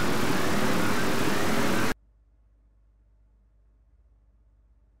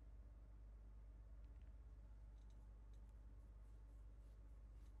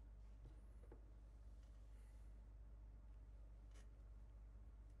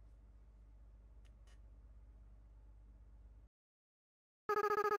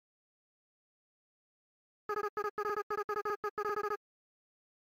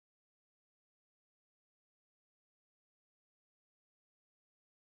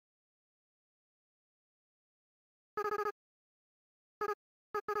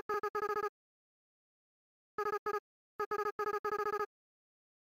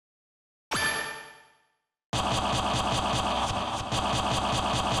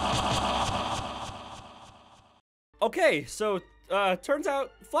 Okay, so turns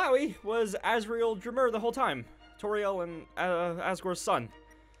out Flowey was Asriel Dramur the whole time. Toriel and Asgore's son.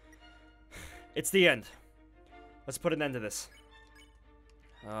 It's the end. Let's put an end to this.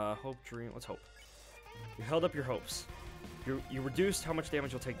 Hope, dream, let's hope. You held up your hopes. You reduced how much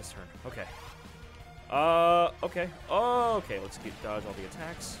damage you'll take this turn. Okay. Okay. Okay, let's dodge all the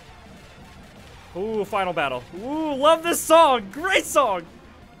attacks. Ooh, final battle. Ooh, love this song! Great song!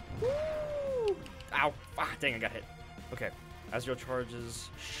 Woo! Ow. Ah, dang, I got hit. Okay. Asriel charges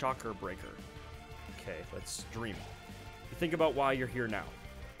Shocker Breaker. Okay, let's dream. You think about why you're here now.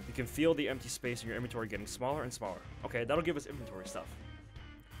 You can feel the empty space in your inventory getting smaller and smaller. Okay, that'll give us inventory stuff.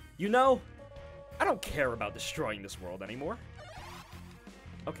 You know, I don't care about destroying this world anymore.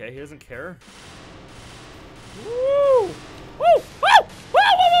 Okay, he doesn't care. Woo! Woo! Woo!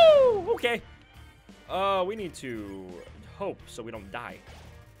 Woo! Woo! Okay. We need to hope so we don't die.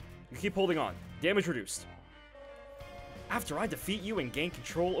 You keep holding on. Damage reduced. After I defeat you and gain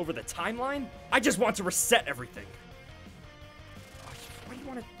control over the timeline, I just want to reset everything. What do you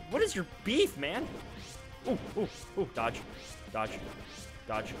want to... What is your beef, man? Ooh, ooh, ooh. Dodge. Dodge.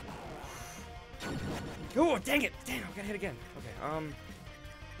 Dodge. Oh, dang it. Damn, I got hit again. Okay,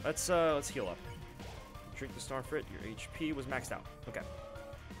 let's heal up. Drink the Starfrit. Your HP was maxed out. Okay.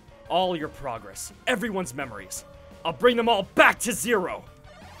 All your progress. Everyone's memories. I'll bring them all back to 0.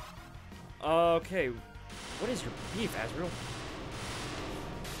 Okay. What is your beef, Asriel?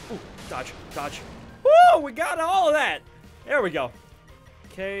 Ooh, dodge, dodge. Woo! We got all of that! There we go.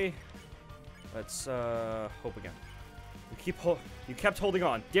 Okay. Let's, hope again. You kept holding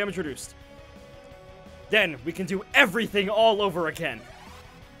on. Damage reduced. Then, we can do everything all over again.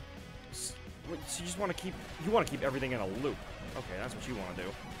 So you just want to keep... You want to keep everything in a loop. Okay, that's what you want to do.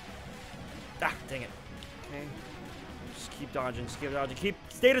 Ah, dang it. Okay. Just keep dodging, just keep dodging.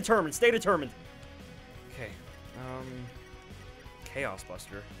 Stay determined, stay determined. Okay, Chaos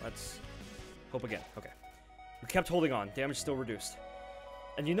Buster. Let's hope again. Okay. You kept holding on. Damage still reduced.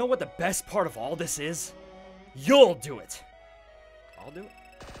 And you know what the best part of all this is? You'll do it. I'll do it?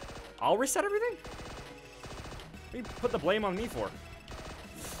 I'll reset everything? What do you put the blame on me for?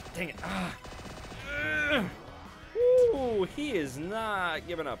 Dang it. Ooh, he is not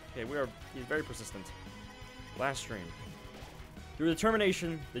giving up. Okay, he's very persistent. Last dream. Through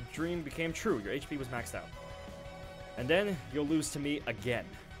determination, the dream became true. Your HP was maxed out. And then you'll lose to me again.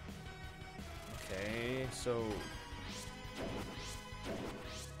 Okay, so...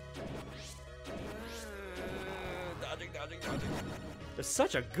 Dodging. It's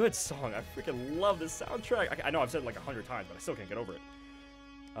such a good song. I freaking love this soundtrack. I know I've said it like 100 times, but I still can't get over it.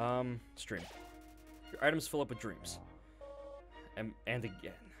 Stream. Your items fill up with dreams. And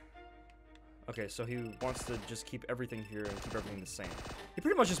again. Okay, so he wants to just keep everything here and keep everything the same. He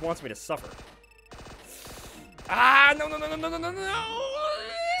pretty much just wants me to suffer. Ah, no.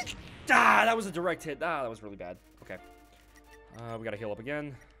 Ah, that was a direct hit. Ah, that was really bad. Okay. We gotta heal up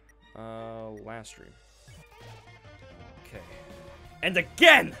again. Last stream. Okay. And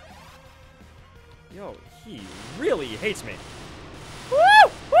again! Yo, he really hates me.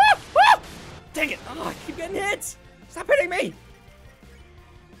 Woo! Dang it! Oh, I keep getting hit! Stop hitting me!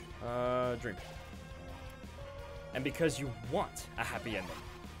 Dream. And because you want a happy ending.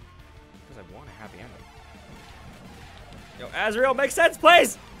 Because I want a happy ending. Yo, Asriel, make sense,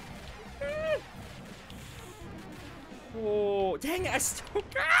 please! Oh, dang it, I still...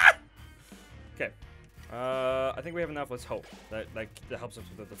 Okay. I think we have enough. Let's hope. That helps us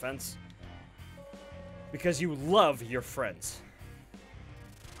with the defense. Because you love your friends.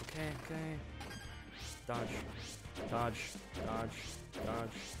 Okay, okay. Dodge. Dodge. Dodge. Dodge.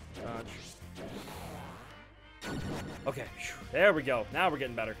 Dodge. Okay, there we go. Now we're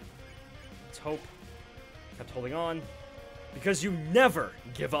getting better. Let's hope. Kept holding on. Because you never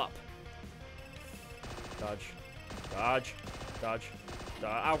give up. Dodge. Dodge. Dodge.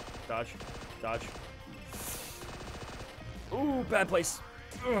 Ow. Dodge. Dodge. Ooh, bad place.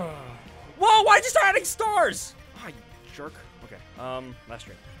 Ugh. Whoa, why'd you start adding stars? Ah, you jerk. Okay, last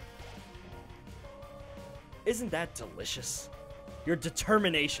drink. Isn't that delicious? Your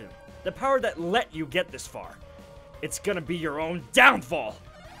determination. The power that let you get this far. It's gonna be your own downfall.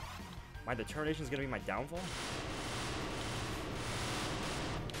 My determination is gonna be my downfall?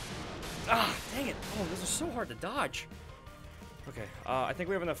 Ah, dang it. Oh, this is so hard to dodge. Okay, I think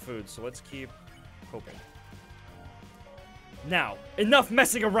we have enough food, so let's keep hoping. Now, enough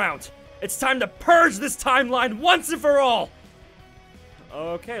messing around. It's time to purge this timeline once and for all.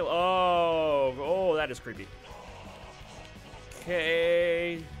 Okay, oh, that is creepy.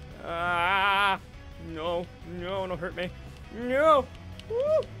 Okay. No, don't hurt me. No.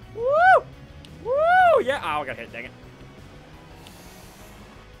 Woo, woo, woo. Yeah, oh, I got hit, dang it.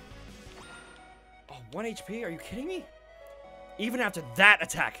 Oh, 1 HP? Are you kidding me? Even after that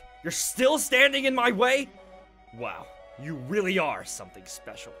attack, you're still standing in my way? Wow, you really are something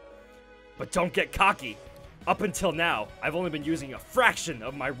special. But don't get cocky. Up until now, I've only been using a fraction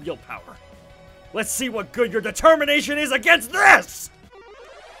of my real power. Let's see what good your determination is against this!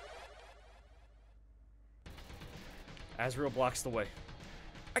 Azrael blocks the way.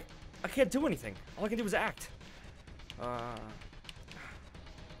 I can't do anything. All I can do is act.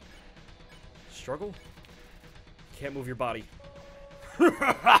 Struggle? Can't move your body.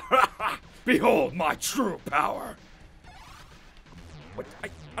 Behold my true power! What? I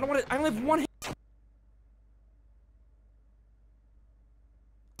don't want to. I only have one hit.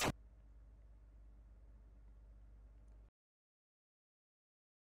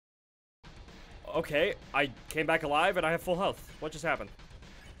 Okay, I came back alive and I have full health. What just happened?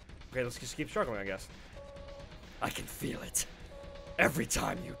 Okay, let's just keep struggling, I guess. I can feel it. Every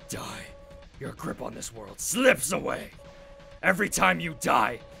time you die, your grip on this world slips away. Every time you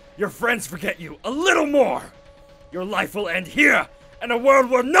die, your friends forget you a little more. Your life will end here, in a world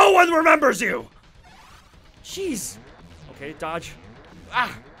where no one remembers you! Jeez. Okay, dodge.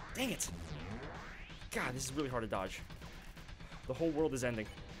 Ah, dang it. God, this is really hard to dodge. The whole world is ending.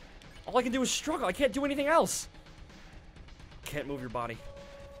 All I can do is struggle. I can't do anything else. Can't move your body.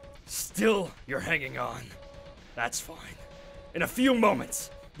 Still, you're hanging on. That's fine. In a few moments,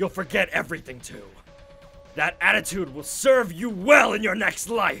 you'll forget everything too. That attitude will serve you well in your next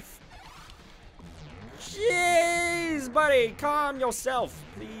life. Jeez, buddy, calm yourself.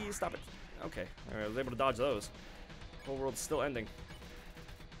 Please stop it. Okay, I was able to dodge those. The whole world's still ending.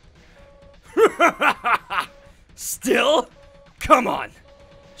 Still? Come on.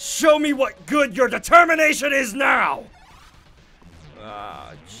 Show me what good your determination is now.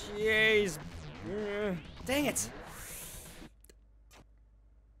 Ah, jeez. Dang it.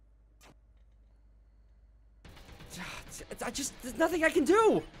 There's nothing I can do.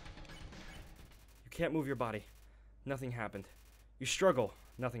 You can't move your body. Nothing happened. You struggle.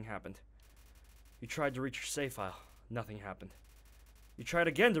 Nothing happened. You tried to reach your save file. Nothing happened. You tried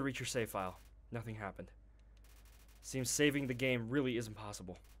again to reach your save file. Nothing happened. Seems saving the game really is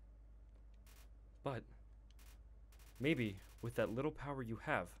impossible. But maybe with that little power you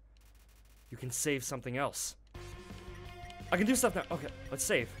have, you can save something else. I can do stuff now. Okay, let's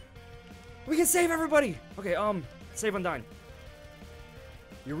save. We can save everybody! Okay, save Undyne.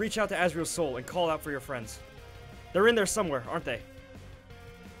 You reach out to Azrael's soul and call out for your friends. They're in there somewhere, aren't they?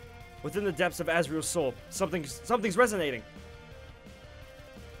 Within the depths of Azrael's soul, something's resonating.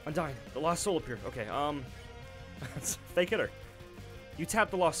 Undyne, the lost soul appeared. Okay, fake hitter. You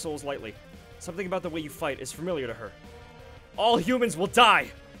tap the lost souls lightly. Something about the way you fight is familiar to her. All humans will die!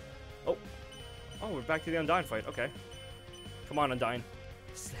 Oh, we're back to the Undyne fight. Okay. Come on, Undyne.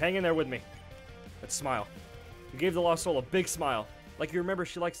 Just hang in there with me. Let's smile. You gave the lost soul a big smile, like you remember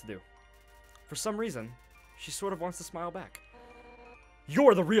she likes to do. For some reason, she sort of wants to smile back.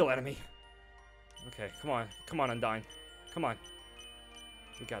 You're the real enemy! Okay, come on, Undyne. Come on.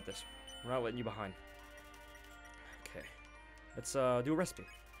 We got this. We're not letting you behind. Okay. Let's, do a recipe.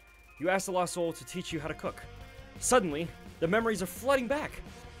 You ask the lost soul to teach you how to cook. Suddenly, the memories are flooding back.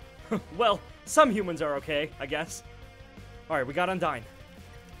 Well, some humans are okay, I guess. Alright, we got Undyne.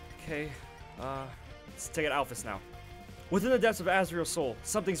 Okay, let's take it Alphys now. Within the depths of Azrael's soul,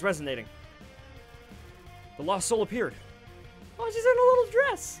 something's resonating. The lost soul appeared. Oh, she's in a little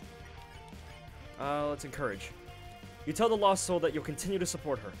dress. Let's encourage. You tell the lost soul that you'll continue to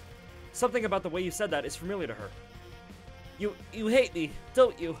support her. Something about the way you said that is familiar to her. You hate me,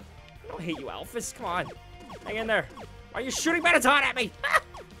 don't you? I don't hate you, Alphys. Come on. Hang in there. Why are you shooting Benetton at me?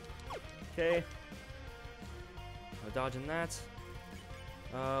 Okay. Dodging that.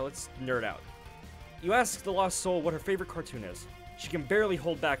 Let's nerd out. You ask the lost soul what her favorite cartoon is. She can barely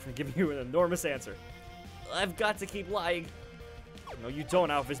hold back from giving you an enormous answer. I've got to keep lying. No, you don't,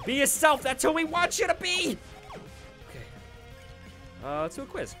 Alphys. Be yourself. That's who we want you to be. Okay. Let's do a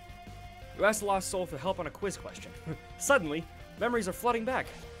quiz. You ask the lost soul for help on a quiz question. Suddenly, memories are flooding back.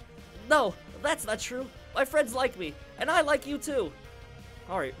 No, that's not true. My friends like me, and I like you too.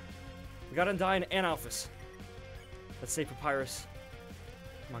 Alright. We got Undyne and Alphys. Let's save Papyrus.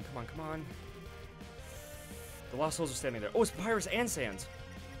 Come on, come on, come on. The lost souls are standing there. Oh, it's Papyrus and Sans.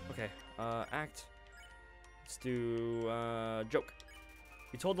 Okay, act. Let's do, joke.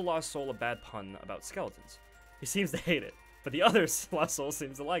 You told the lost soul a bad pun about skeletons. He seems to hate it, but the other lost soul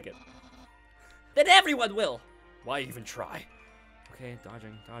seems to like it. Then everyone will. Why even try? Okay,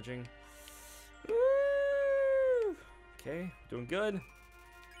 dodging, dodging. Okay, doing good.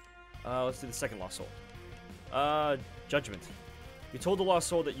 Let's do the second lost soul. Judgment. You told the lost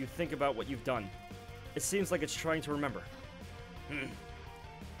soul that you think about what you've done. It seems like it's trying to remember.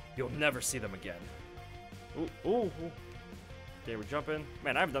 You'll never see them again. Ooh, ooh, ooh. Okay, we're jumping.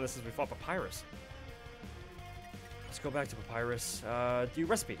 Man, I haven't done this since we fought Papyrus. Let's go back to Papyrus. Do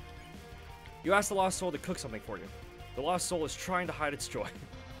recipe. You ask the lost soul to cook something for you. The lost soul is trying to hide its joy.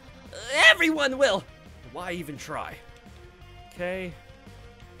 Everyone will. Why even try? Okay.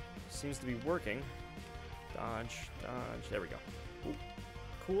 Seems to be working. Dodge, dodge. There we go. Ooh,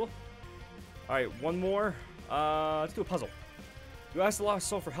 cool. Alright, one more. Let's do a puzzle. You ask the lost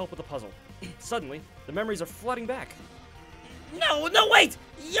soul for help with the puzzle. Suddenly, the memories are flooding back. No, wait!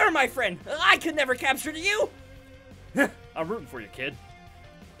 You're my friend! I could never capture you! I'm rooting for you, kid.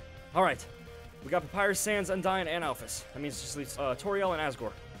 Alright. We got Papyrus, Sans, Undyne, and Alphys. That means it just leaves Toriel and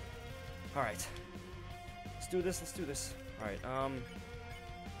Asgore. Alright. Let's do this, let's do this. Alright, oh,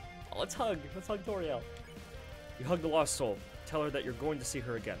 let's hug Toriel. You hug the lost soul. Tell her that you're going to see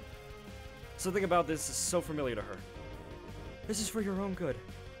her again. Something about this is so familiar to her. This is for your own good.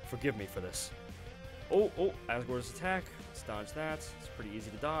 Forgive me for this. Oh, Asgore's attack. Let's dodge that. It's pretty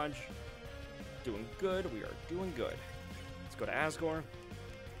easy to dodge. Doing good. We are doing good. Let's go to Asgore.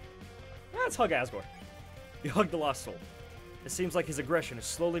 Let's hug Asgore. You hug the lost soul. It seems like his aggression is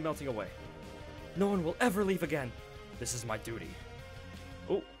slowly melting away. No one will ever leave again. This is my duty.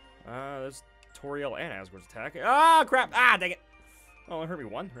 Oh, there's Toriel and Asgore's attack. Ah, crap. Ah, dang it. Oh, it hurt me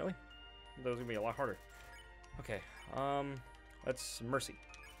one. Really? That was going to be a lot harder. Okay, that's Mercy.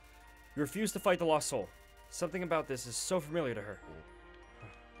 You refuse to fight the lost soul. Something about this is so familiar to her.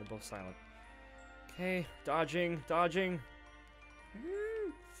 They're both silent. Okay, dodging, dodging.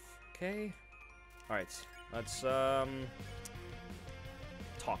 Okay. Alright, let's,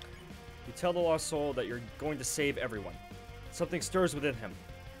 talk. You tell the lost soul that you're going to save everyone. Something stirs within him.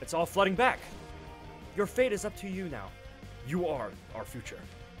 It's all flooding back. Your fate is up to you now. You are our future.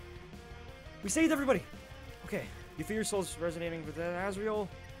 We saved everybody! Okay, you feel your soul's resonating with Azrael?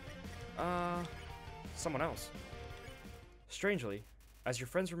 Someone else. Strangely, as your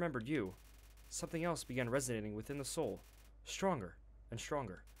friends remembered you, something else began resonating within the soul, stronger and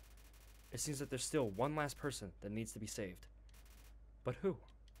stronger. It seems that there's still one last person that needs to be saved. But who?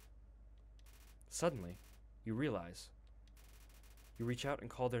 Suddenly, you realize. You reach out and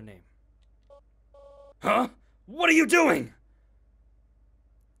call their name. Huh? What are you doing?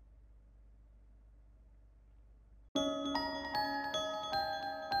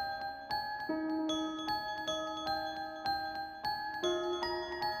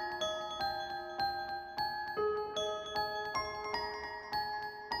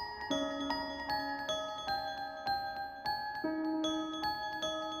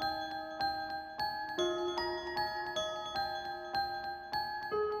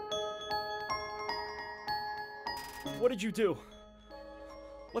 What did you do?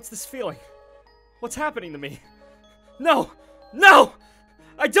 What's this feeling? What's happening to me? No! No!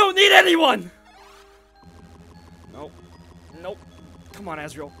 I don't need anyone! Nope. Nope. Come on,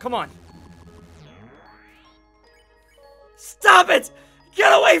 Azrael. Come on. Stop it!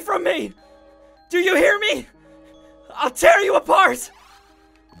 Get away from me! Do you hear me? I'll tear you apart!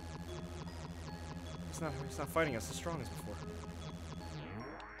 He's not fighting us as strong as before.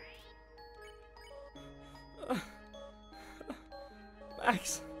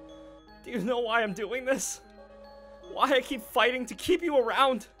 Max, do you know why I'm doing this? Why I keep fighting to keep you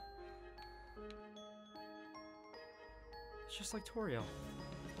around? Just like Toriel.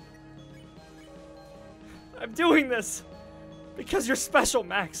 I'm doing this because you're special,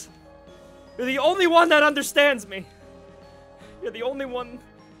 Max. You're the only one that understands me. You're the only one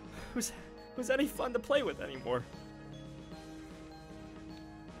who's any fun to play with anymore.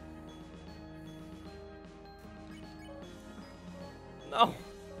 No.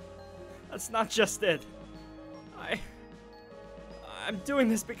 That's not just it. I'm doing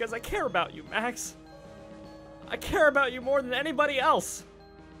this because I care about you, Max. I care about you more than anybody else.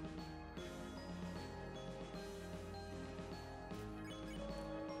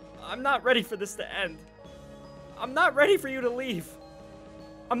 I'm not ready for this to end. I'm not ready for you to leave.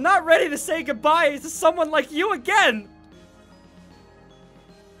 I'm not ready to say goodbye to someone like you again.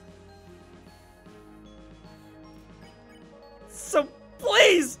 So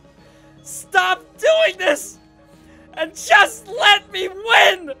please, stop doing this and just let me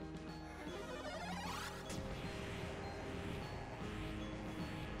win!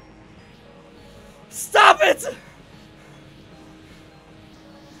 Stop it!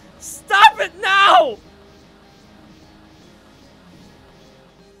 Stop it now!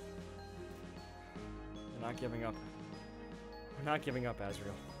 We're not giving up. We're not giving up,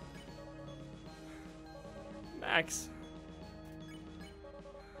 Azrael. Max.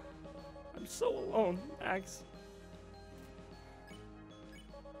 I'm so alone, Max.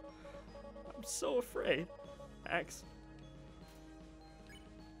 I'm so afraid, Max.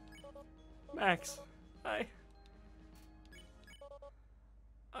 Max,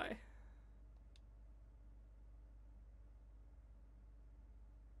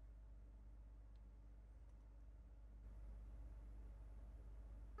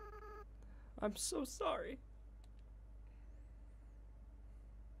 I'm so sorry.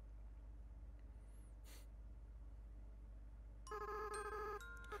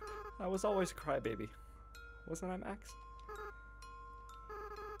 I was always a crybaby. Wasn't I, Max?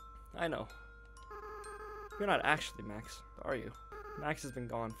 I know. You're not actually Max, are you? Max has been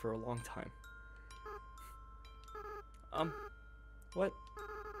gone for a long time.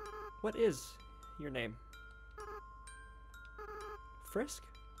 What is your name? Frisk?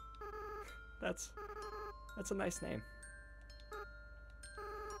 That's a nice name.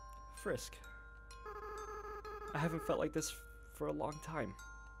 Frisk. I haven't felt like this for a long time.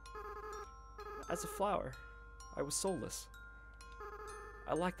 As a flower, I was soulless.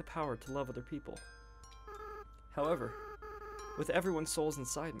 I lacked the power to love other people. However, with everyone's souls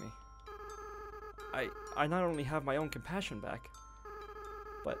inside me, I not only have my own compassion back,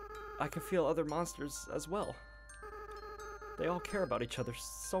 but I can feel other monsters as well. They all care about each other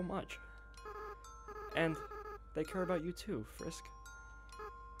so much. And they care about you too, Frisk.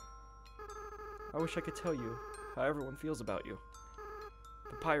 I wish I could tell you how everyone feels about you.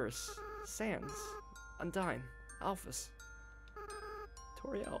 Papyrus, Sans, Undyne, Alphys,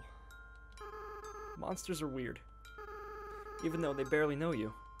 Toriel. Monsters are weird. Even though they barely know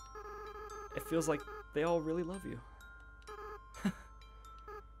you, it feels like they all really love you.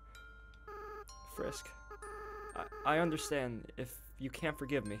 Frisk, I understand if you can't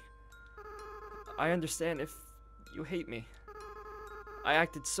forgive me. I understand if you hate me. I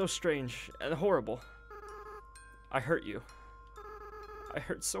acted so strange and horrible. I hurt you. I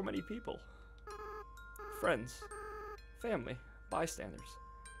hurt so many people. Friends, family, bystanders.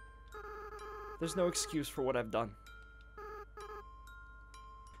 There's no excuse for what I've done.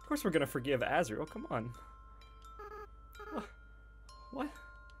 Of course we're gonna forgive Azrael, come on. What?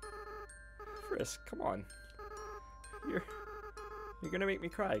 Frisk, come on. You're gonna make me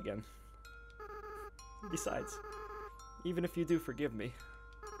cry again. Besides, even if you do forgive me,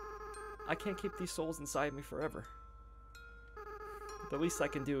 I can't keep these souls inside me forever. The least I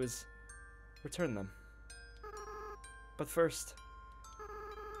can do is return them. But first,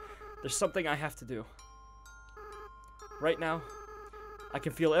 there's something I have to do. Right now, I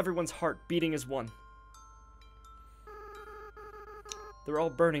can feel everyone's heart beating as one. They're all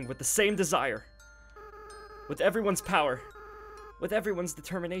burning with the same desire. With everyone's power. With everyone's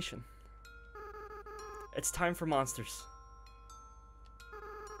determination. It's time for monsters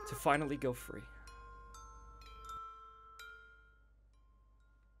to finally go free.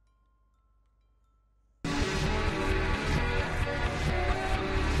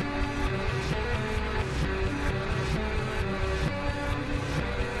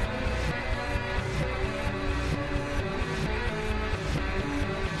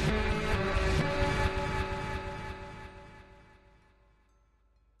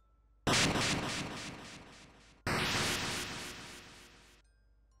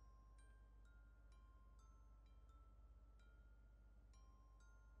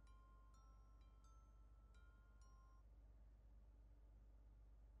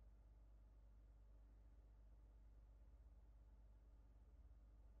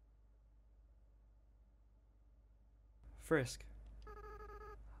 Frisk,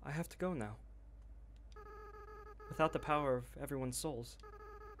 I have to go now. Without the power of everyone's souls,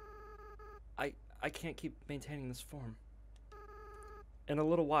 I can't keep maintaining this form. In a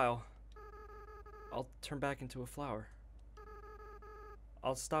little while, I'll turn back into a flower.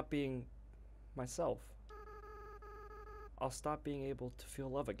 I'll stop being myself. I'll stop being able to feel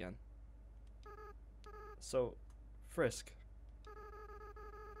love again. So, Frisk,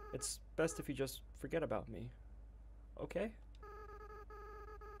 it's best if you just forget about me, okay?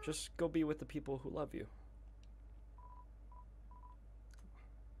 Just go be with the people who love you.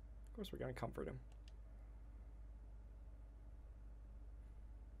 Of course, we're gonna comfort him.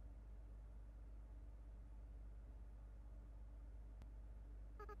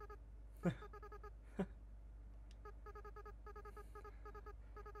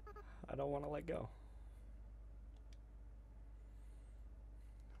 I don't want to let go.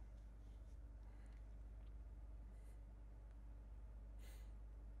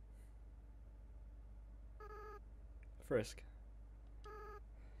 Frisk,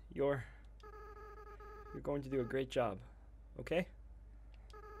 you're going to do a great job, okay?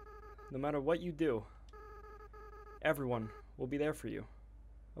 No matter what you do, everyone will be there for you,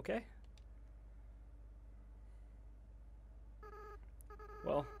 okay?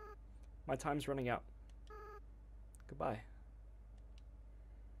 Well, my time's running out. Goodbye.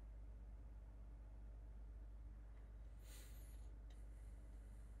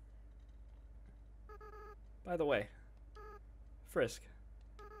 By the way, Frisk,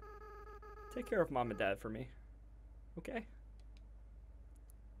 take care of Mom and Dad for me, okay?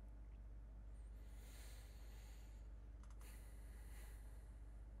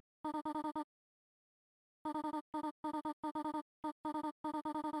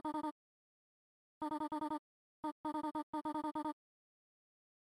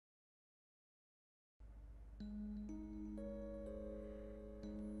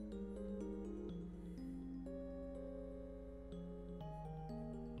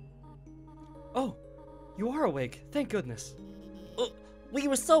 Oh, you are awake. Thank goodness. We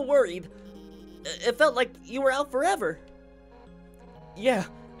were so worried. It felt like you were out forever. Yeah,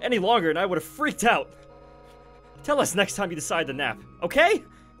 any longer and I would have freaked out. Tell us next time you decide to nap, okay?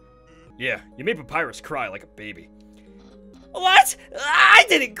 Yeah, you made Papyrus cry like a baby. What? I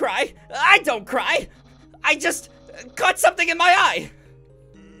didn't cry. I don't cry. I just caught something in my eye.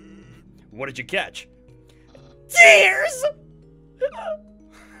 What did you catch? Tears!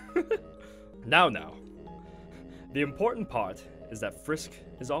 Now. The important part is that Frisk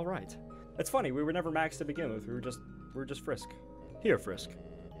is alright. It's funny, we were never Max to begin with, we were just Frisk. Here, Frisk,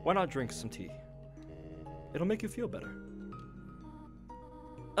 why not drink some tea? It'll make you feel better.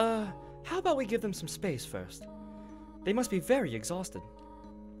 How about we give them some space first? They must be very exhausted.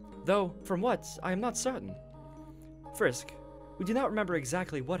 Though, from what, I am not certain. Frisk, we do not remember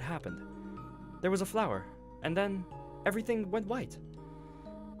exactly what happened. There was a flower, and then everything went white.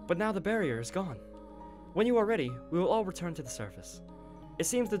 But now the barrier is gone. When you are ready, we will all return to the surface. It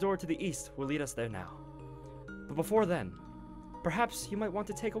seems the door to the east will lead us there now. But before then, perhaps you might want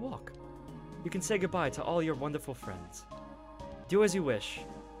to take a walk. You can say goodbye to all your wonderful friends. Do as you wish.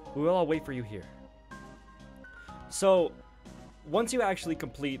 We will all wait for you here. So, once you actually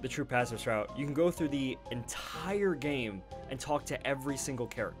complete the true Pacifist route, you can go through the entire game and talk to every single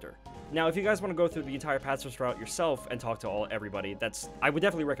character. Now, if you guys want to go through the entire Pacifist route yourself and talk to everybody, I would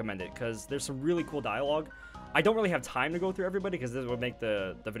definitely recommend it, because there's some really cool dialogue. I don't really have time to go through everybody, because this would make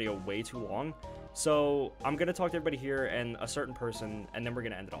the video way too long. So, I'm going to talk to everybody here and a certain person, and then we're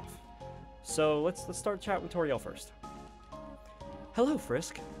going to end it off. So, let's start chat with Toriel first. Hello,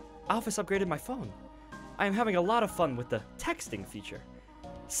 Frisk. Alphys upgraded my phone. I am having a lot of fun with the texting feature.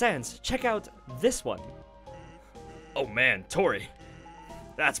 Sans, check out this one. Oh man, Tori.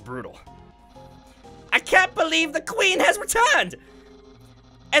 That's brutal. I can't believe the queen has returned!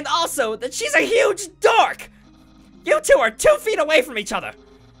 And also that she's a huge dork! You two are 2 feet away from each other!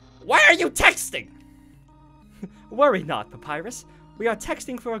 Why are you texting? Worry not, Papyrus. We are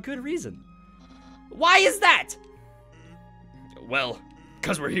texting for a good reason. Why is that? Well,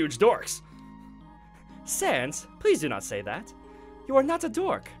 because we're huge dorks. Sans, please do not say that. You are not a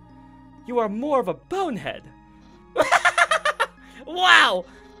dork. You are more of a bonehead. Wow!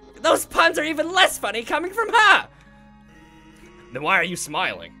 Those puns are even less funny coming from her! Then why are you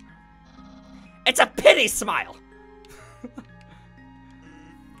smiling? It's a pity smile!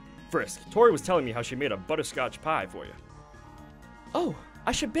 Frisk, Tori was telling me how she made a butterscotch pie for you. Oh,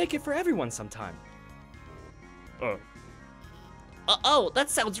 I should bake it for everyone sometime. Oh, that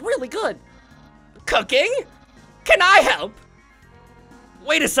sounds really good. Cooking? Can I help?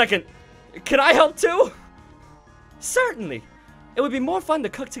 Wait a second. Can I help too? Certainly. It would be more fun to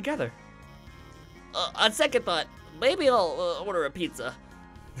cook together. On second thought, maybe I'll order a pizza.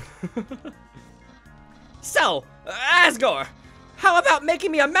 So, Asgore, how about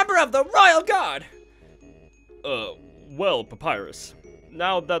making me a member of the Royal Guard? Well, Papyrus,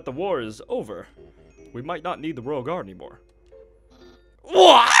 now that the war is over, we might not need the Royal Guard anymore.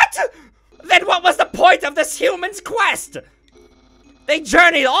 What? Then what was the point of this human's quest? They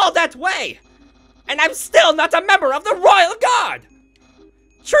journeyed all that way, and I'm still not a member of the Royal Guard!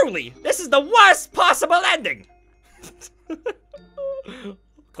 Truly, this is the worst possible ending!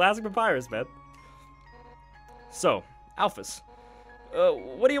 Classic Papyrus, man. So, Alphys,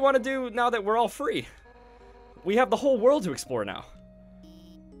 what do you want to do now that we're all free? We have the whole world to explore now.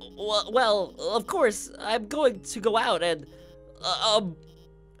 Well, of course, I'm going to go out and,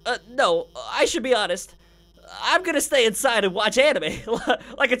 no, I should be honest. I'm gonna stay inside and watch anime,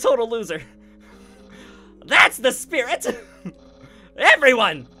 like a total loser. That's the spirit!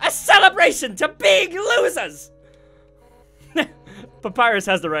 Everyone, a celebration to being losers! Papyrus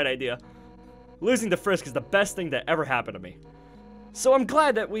has the right idea. Losing to Frisk is the best thing that ever happened to me. So I'm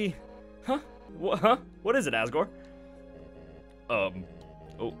glad that we... Huh? What is it, Asgore?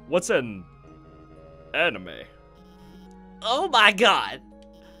 What's an... anime? Oh my god!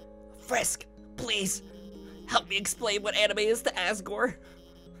 Frisk, please, help me explain what anime is to Asgore.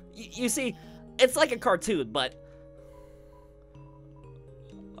 You see, it's like a cartoon, but...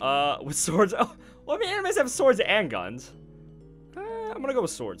 with swords? Oh, well, I mean, animes have swords and guns. I'm gonna go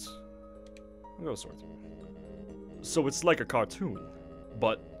with swords. I'm gonna go with swords. So it's like a cartoon,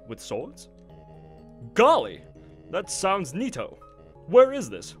 but with swords? Golly, that sounds neato. Where is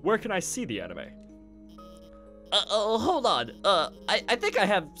this? Where can I see the anime? Hold on. I think I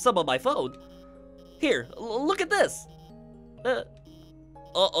have some on my phone. Here, look at this. That's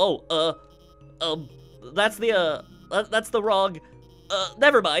the wrong,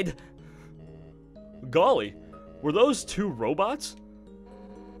 never mind. Golly, were those two robots?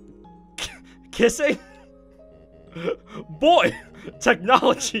 Kissing? Boy,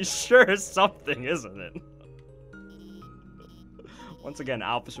 technology sure is something, isn't it? Once again,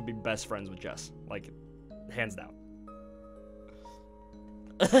 Alphys would be best friends with Jess. Like, hands down.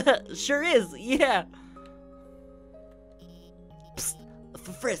 Sure is, yeah. Psst,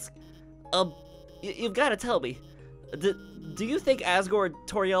 Frisk, you've got to tell me. Do you think Asgore and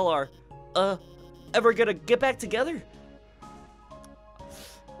Toriel are, ever gonna get back together?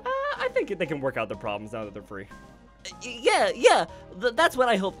 I think they can work out their problems now that they're free. Yeah, that's what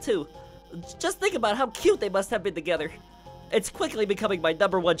I hope too. Just think about how cute they must have been together. It's quickly becoming my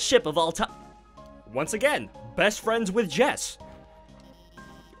 #1 ship of all time. Once again, best friends with Jess.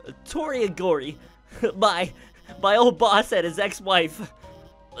 Tori and Gory, my old boss and his ex-wife.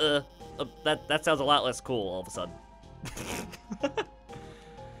 That sounds a lot less cool all of a sudden.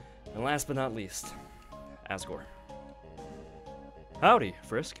 And last but not least, Asgore. Howdy,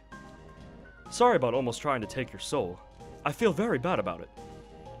 Frisk. Sorry about almost trying to take your soul. I feel very bad about it.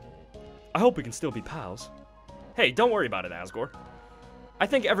 I hope we can still be pals. Hey, don't worry about it, Asgore. I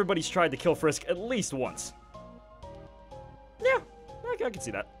think everybody's tried to kill Frisk at least once. Yeah, I can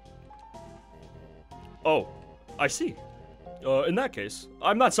see that. Oh, I see. In that case,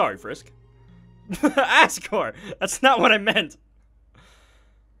 I'm not sorry, Frisk. Asgore! That's not what I meant!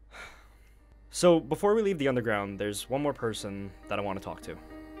 So, before we leave the underground, there's one more person that I want to talk to.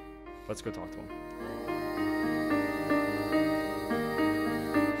 Let's go talk to him.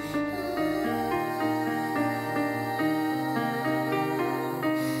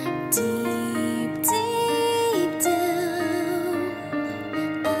 Deep, deep down,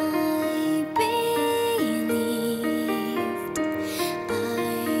 I believed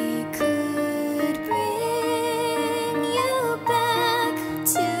I could bring you back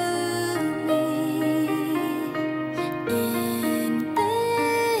to me in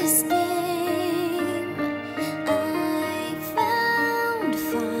this game.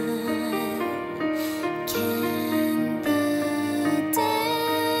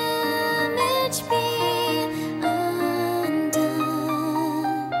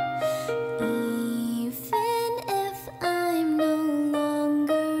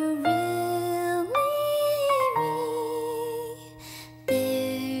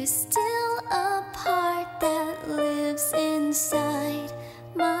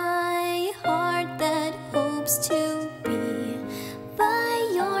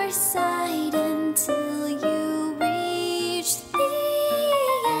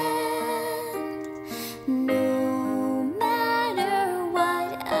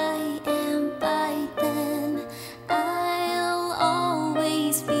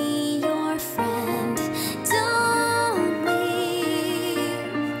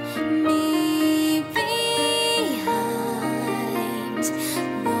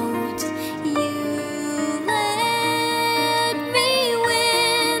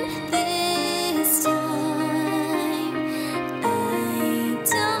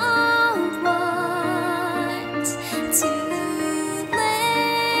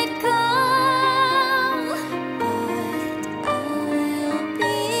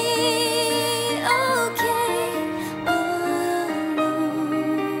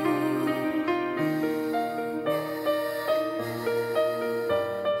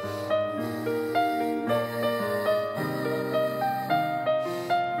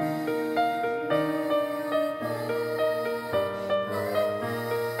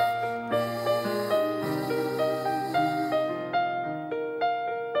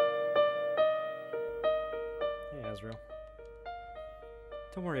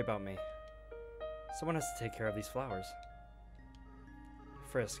 Don't worry about me. Someone has to take care of these flowers.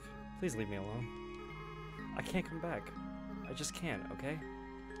 Frisk, please leave me alone. I can't come back. I just can't, okay?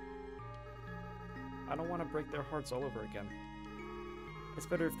 I don't want to break their hearts all over again. It's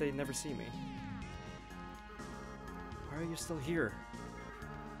better if they never see me. Why are you still here?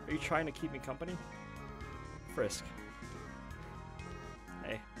 Are you trying to keep me company? Frisk.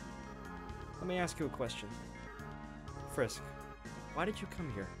 Hey. Let me ask you a question. Frisk, why did you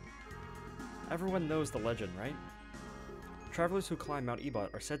come here? Everyone knows the legend, right? Travelers who climb Mount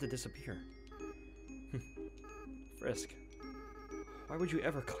Ebot are said to disappear. Frisk, why would you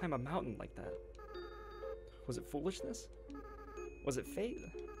ever climb a mountain like that? Was it foolishness? Was it fate?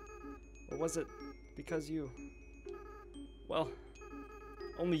 Or was it because you... Well,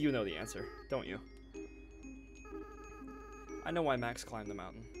 only you know the answer, don't you? I know why Max climbed the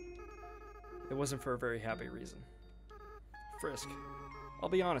mountain. It wasn't for a very happy reason. Frisk, I'll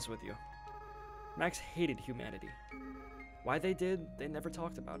be honest with you. Max hated humanity. Why they did, they never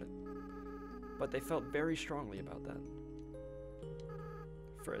talked about it. But they felt very strongly about that.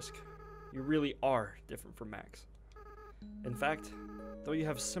 Frisk, you really are different from Max. In fact, though you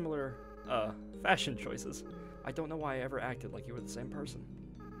have similar, fashion choices, I don't know why I ever acted like you were the same person.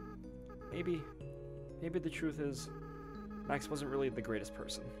 Maybe the truth is, Max wasn't really the greatest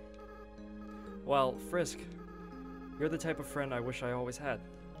person. Well, Frisk, you're the type of friend I wish I always had.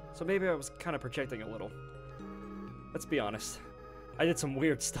 So maybe I was kind of projecting a little. Let's be honest, I did some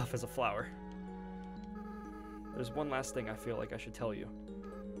weird stuff as a flower. There's one last thing I feel like I should tell you.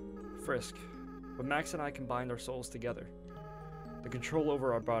 Frisk, when Max and I combined our souls together, the control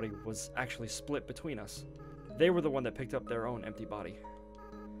over our body was actually split between us. They were the one that picked up their own empty body.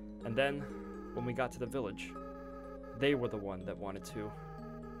 And then, when we got to the village, they were the one that wanted to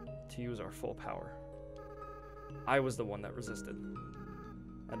use our full power. I was the one that resisted.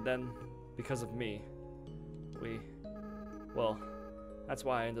 And then, because of me, well, that's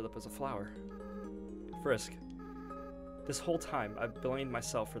why I ended up as a flower. Frisk, this whole time I've blamed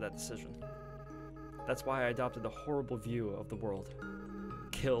myself for that decision. That's why I adopted the horrible view of the world.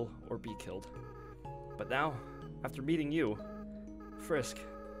 Kill or be killed. But now, after meeting you, Frisk,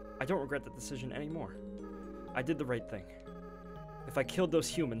 I don't regret that decision anymore. I did the right thing. If I killed those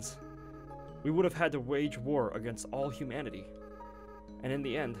humans, we would have had to wage war against all humanity. And in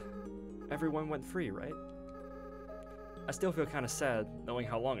the end, everyone went free, right? I still feel kind of sad knowing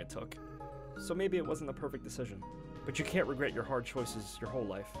how long it took. So maybe it wasn't the perfect decision. But you can't regret your hard choices your whole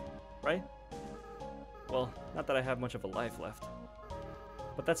life, right? Well, not that I have much of a life left.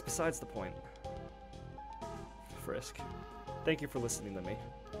 But that's besides the point. Frisk, thank you for listening to me.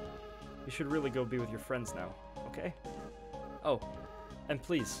 You should really go be with your friends now, okay? Oh, and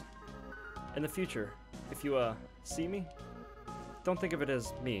please, in the future, if you, see me, don't think of it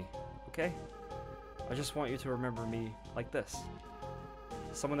as me, okay? I just want you to remember me like this.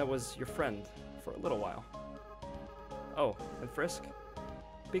 Someone that was your friend for a little while. Oh, and Frisk,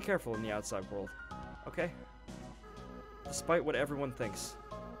 be careful in the outside world, okay? Despite what everyone thinks,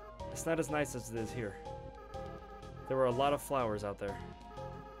 it's not as nice as it is here. There are a lot of flowers out there,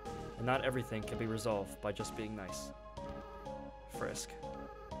 and not everything can be resolved by just being nice. Frisk,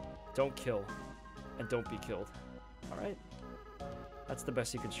 don't kill, and don't be killed, alright? That's the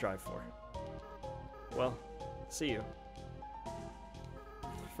best you can strive for. Well, see you.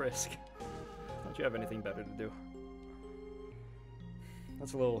 Frisk, don't you have anything better to do?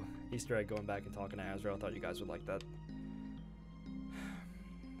 That's a little Easter egg going back and talking to Azrael. I thought you guys would like that.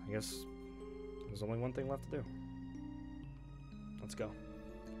 I guess there's only one thing left to do. Let's go.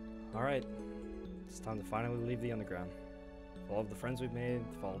 Alright, it's time to finally leave the underground. For all of the friends we've made,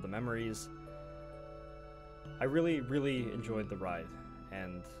 for all of the memories. I really, really enjoyed the ride,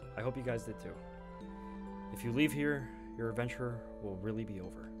 and I hope you guys did too. If you leave here, your adventure will really be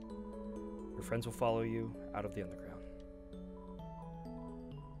over. Your friends will follow you out of the underground.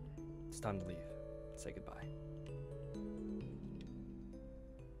 It's time to leave. Say goodbye.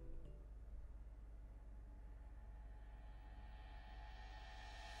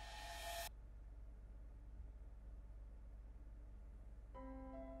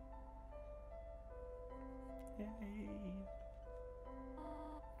 Yay.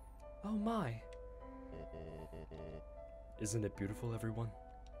 Oh my. Isn't it beautiful, everyone?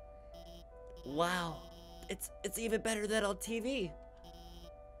 Wow, it's even better than on TV.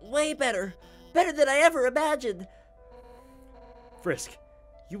 Way better. Better than I ever imagined. Frisk,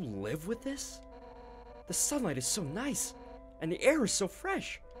 you live with this? The sunlight is so nice, and the air is so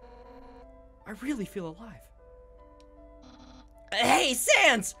fresh. I really feel alive. Hey,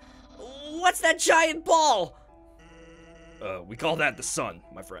 Sans! What's that giant ball? We call that the sun,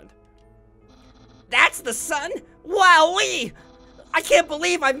 my friend. That's the sun? Wowee! I can't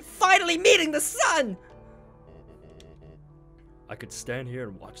believe I'm finally meeting the sun! I could stand here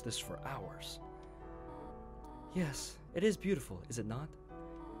and watch this for hours. Yes, it is beautiful, is it not?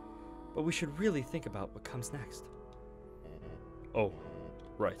 But we should really think about what comes next. Oh,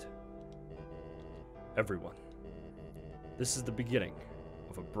 right. Everyone, this is the beginning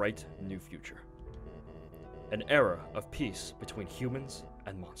of a bright new future. An era of peace between humans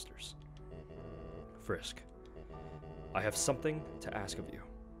and monsters. Frisk, I have something to ask of you.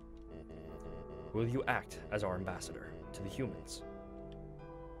 Will you act as our ambassador to the humans?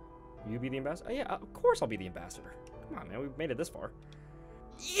 Will you be the ambassador? Oh, yeah, of course I'll be the ambassador. Come on, man, we've made it this far.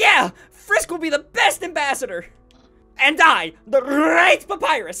 Yeah! Frisk will be the best ambassador! And I, the great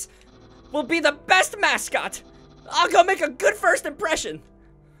Papyrus, will be the best mascot! I'll go make a good first impression!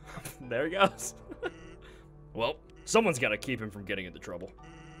 There he goes. Well, someone's got to keep him from getting into trouble.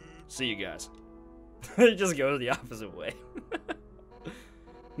 See you guys. He just goes the opposite way.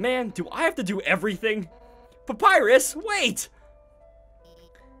 Man, do I have to do everything? Papyrus, wait!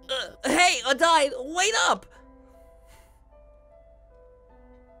 Hey, Adai, wait up!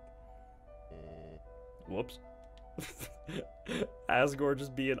 Whoops. Asgore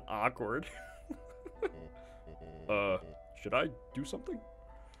just being awkward. Should I do something?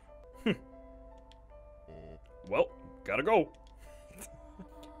 Well, gotta go.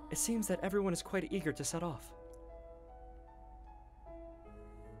 It seems that everyone is quite eager to set off.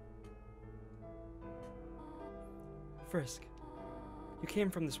 Frisk, you came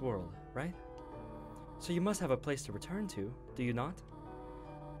from this world, right? So you must have a place to return to, do you not?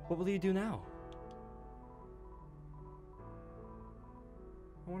 What will you do now?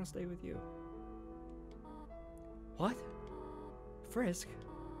 I want to stay with you. What? Frisk?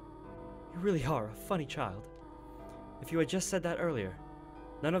 You really are a funny child. If you had just said that earlier,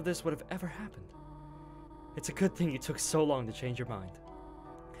 none of this would have ever happened. It's a good thing you took so long to change your mind.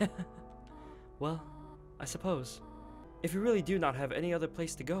 Well, I suppose, if you really do not have any other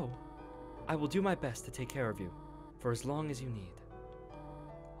place to go, I will do my best to take care of you for as long as you need.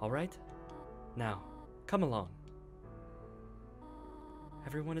 Alright? Now, come along.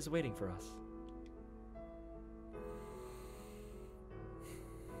 Everyone is waiting for us.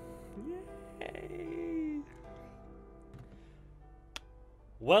 Yay!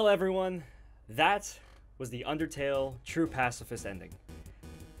 Well, everyone, that was the Undertale True Pacifist ending.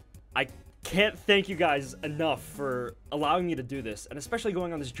 I can't thank you guys enough for allowing me to do this, and especially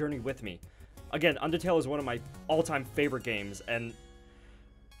going on this journey with me. Again, Undertale is one of my all-time favorite games, and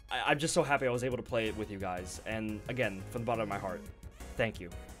I'm just so happy I was able to play it with you guys. And again, from the bottom of my heart, thank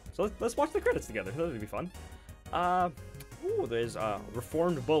you. So let's watch the credits together. That would be fun. Ooh, there's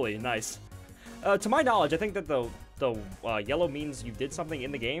Reformed Bully. Nice. To my knowledge, I think that the yellow means you did something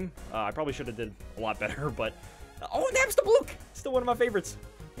in the game. I probably should have did a lot better, but... Oh, Naps the Blook! Still one of my favorites.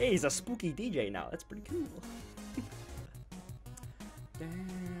 Hey, he's a spooky DJ now. That's pretty cool.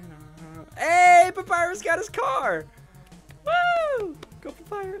 Hey, Papyrus got his car! Woo! Go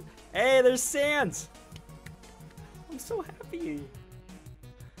Papyrus! Hey, there's Sans! I'm so happy.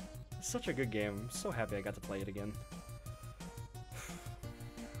 It's such a good game. I'm so happy I got to play it again.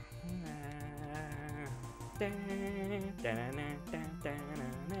 I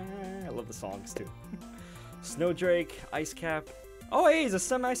love the songs too. Snowdrake, Ice Cap. Oh, hey, he's a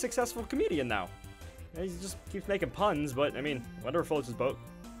semi-successful comedian now. He just keeps making puns, but I mean, whatever floats his boat.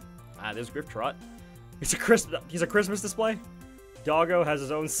 Ah, there's Griff Trot. He's a Christmas display. Doggo has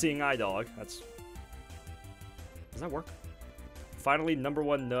his own seeing eye dog. That's. Does that work? Finally,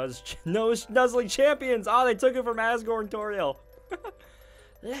 #1 Nuzzling champions. Oh, they took it from Asgore and Toriel.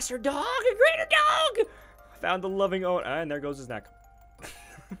 Lesser dog and greater dog. Found the loving owner. And there goes his neck.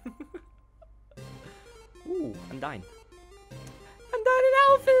 Ooh, Undyne. Undyne and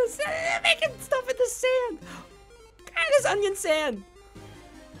Alphys. They're making stuff in the sand. God, there's onion sand.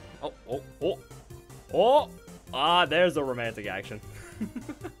 Oh. Ah, there's the romantic action.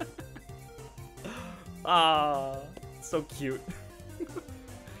 Ah, so cute.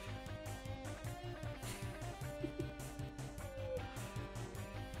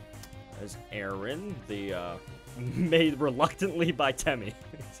 There's Aaron, the made reluctantly by Temmie.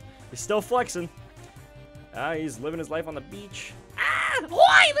 He's still flexing. He's living his life on the beach. Ah,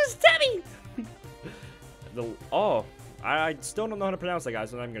 why this Temmie? I still don't know how to pronounce that guy,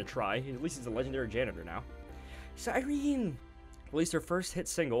 so I'm gonna try. At least he's a legendary janitor now. Cyrene released her first hit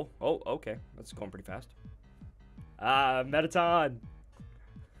single. Oh, okay, that's going pretty fast. Metaton.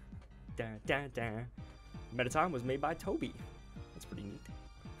 Metaton was made by Toby. That's pretty neat.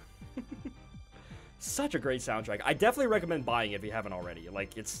 Such a great soundtrack. I definitely recommend buying it if you haven't already.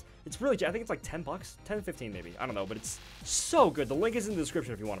 Like, it's really, I think it's like 10 bucks, 10 to 15 maybe. I don't know, but it's so good. The link is in the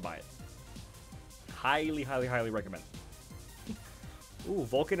description if you want to buy it. Highly, highly, highly recommend. Ooh,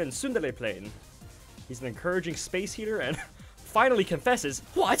 Vulcan and Tsundere plane. He's an encouraging space heater and finally confesses,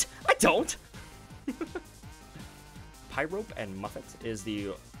 what? I don't! Pyrope and Muffet is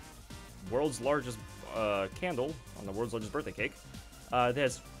the world's largest candle on the world's largest birthday cake.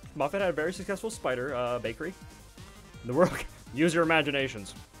 Muffet had a very successful spider bakery. The world, use your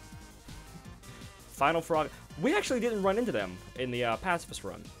imaginations. Final Frog. We actually didn't run into them in the Pacifist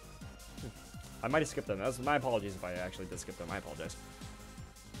Run. I might have skipped them. My apologies if I actually did skip them. I apologize.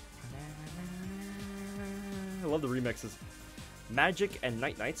 I love the remixes. Magic and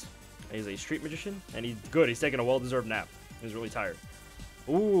Night Knights. He's a street magician, and he's good. He's taking a well-deserved nap. He's really tired.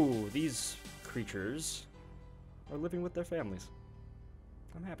 Ooh, these creatures are living with their families.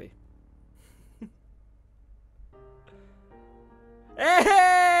 I'm happy.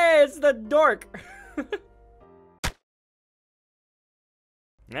 Hey, it's the dork!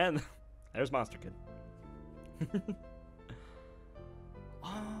 And there's Monster Kid.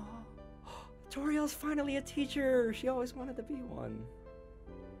 Oh, Toriel's finally a teacher. She always wanted to be one.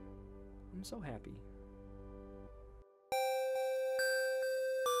 I'm so happy.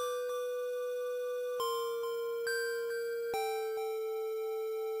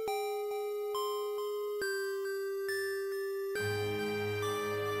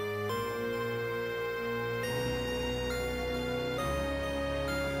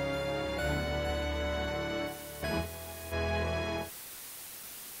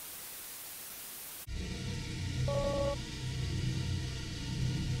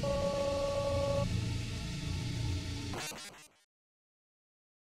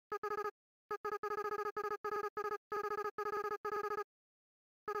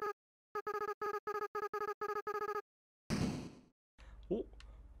 Ooh.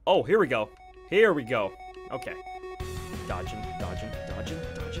 Oh, here we go. Here we go. Okay. Dodging, dodging, dodging,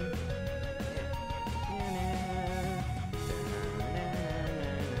 dodging.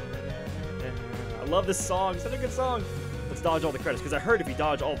 I love this song. Such a good song. Let's dodge all the credits, because I heard if you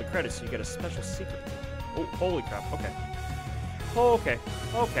dodge all the credits, you get a special secret. Oh, holy crap. Okay. Okay.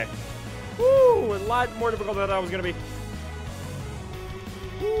 Okay. Woo! A lot more difficult than I was going to be.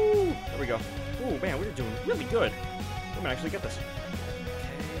 Woo! There we go. Ooh, man, we're doing really good. We might actually get this.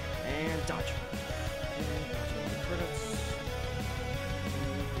 Okay, and dodge. And dodge all the credits.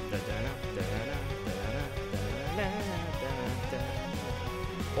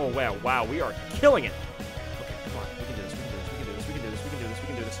 Oh, wow, wow, we are killing it. Okay, come on, we can do this, we can do this, we can do this, we can do this, we can do this, we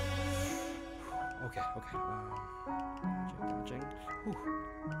can do this. Okay, okay. Dodging, dodging. Ooh.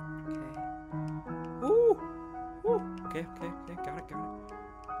 Okay. Ooh. Ooh. Okay, okay, okay, got it, got it.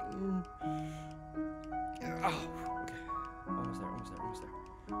 Oh, okay. Almost there, almost there, almost there.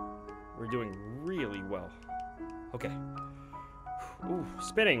 We're doing really well. Okay. Ooh,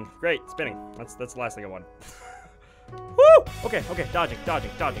 spinning. Great, spinning. That's the last thing I want. Woo! Okay, okay, dodging,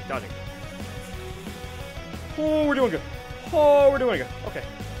 dodging, dodging, dodging. Oh, we're doing good. Oh, we're doing good. Okay.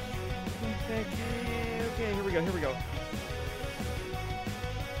 Okay, okay, okay, here we go, here we go.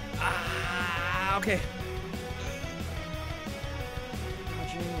 Ah, okay.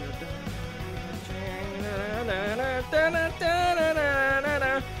 Dodging, we're dodging.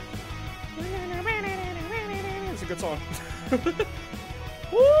 It's a good song.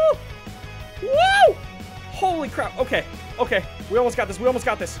 Woo! Woo! Holy crap. Okay. Okay. We almost got this. We almost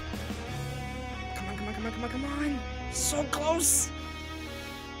got this. Come on, come on, come on, come on, come on. So close.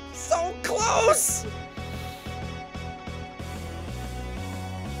 So close.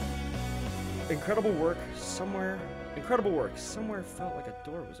 Incredible work. Somewhere. Incredible work. Somewhere felt like a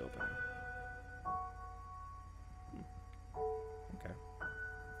door was opening. Okay.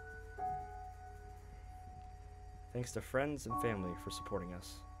 Thanks to friends and family for supporting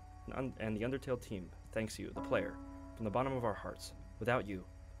us. And the Undertale team, thanks you, the player, from the bottom of our hearts. Without you,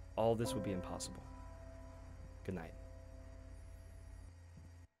 all this would be impossible. Good night.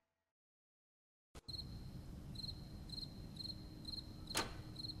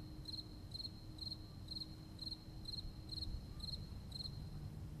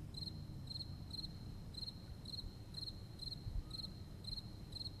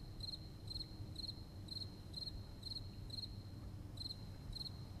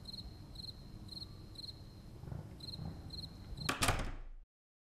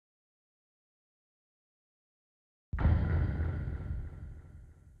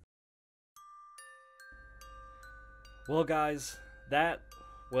 Well, guys, that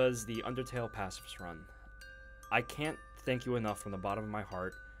was the Undertale Pacifist Run. I can't thank you enough from the bottom of my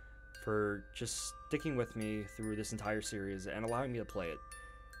heart for just sticking with me through this entire series and allowing me to play it.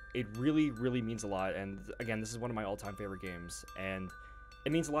 It really, really means a lot, and again, this is one of my all-time favorite games, and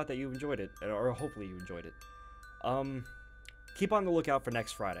it means a lot that you enjoyed it, or hopefully you enjoyed it. Keep on the lookout for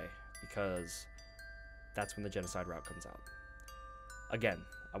next Friday, because that's when the Genocide route comes out. Again,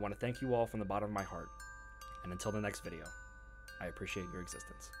 I want to thank you all from the bottom of my heart, and until the next video, I appreciate your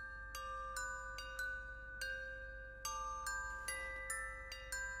existence.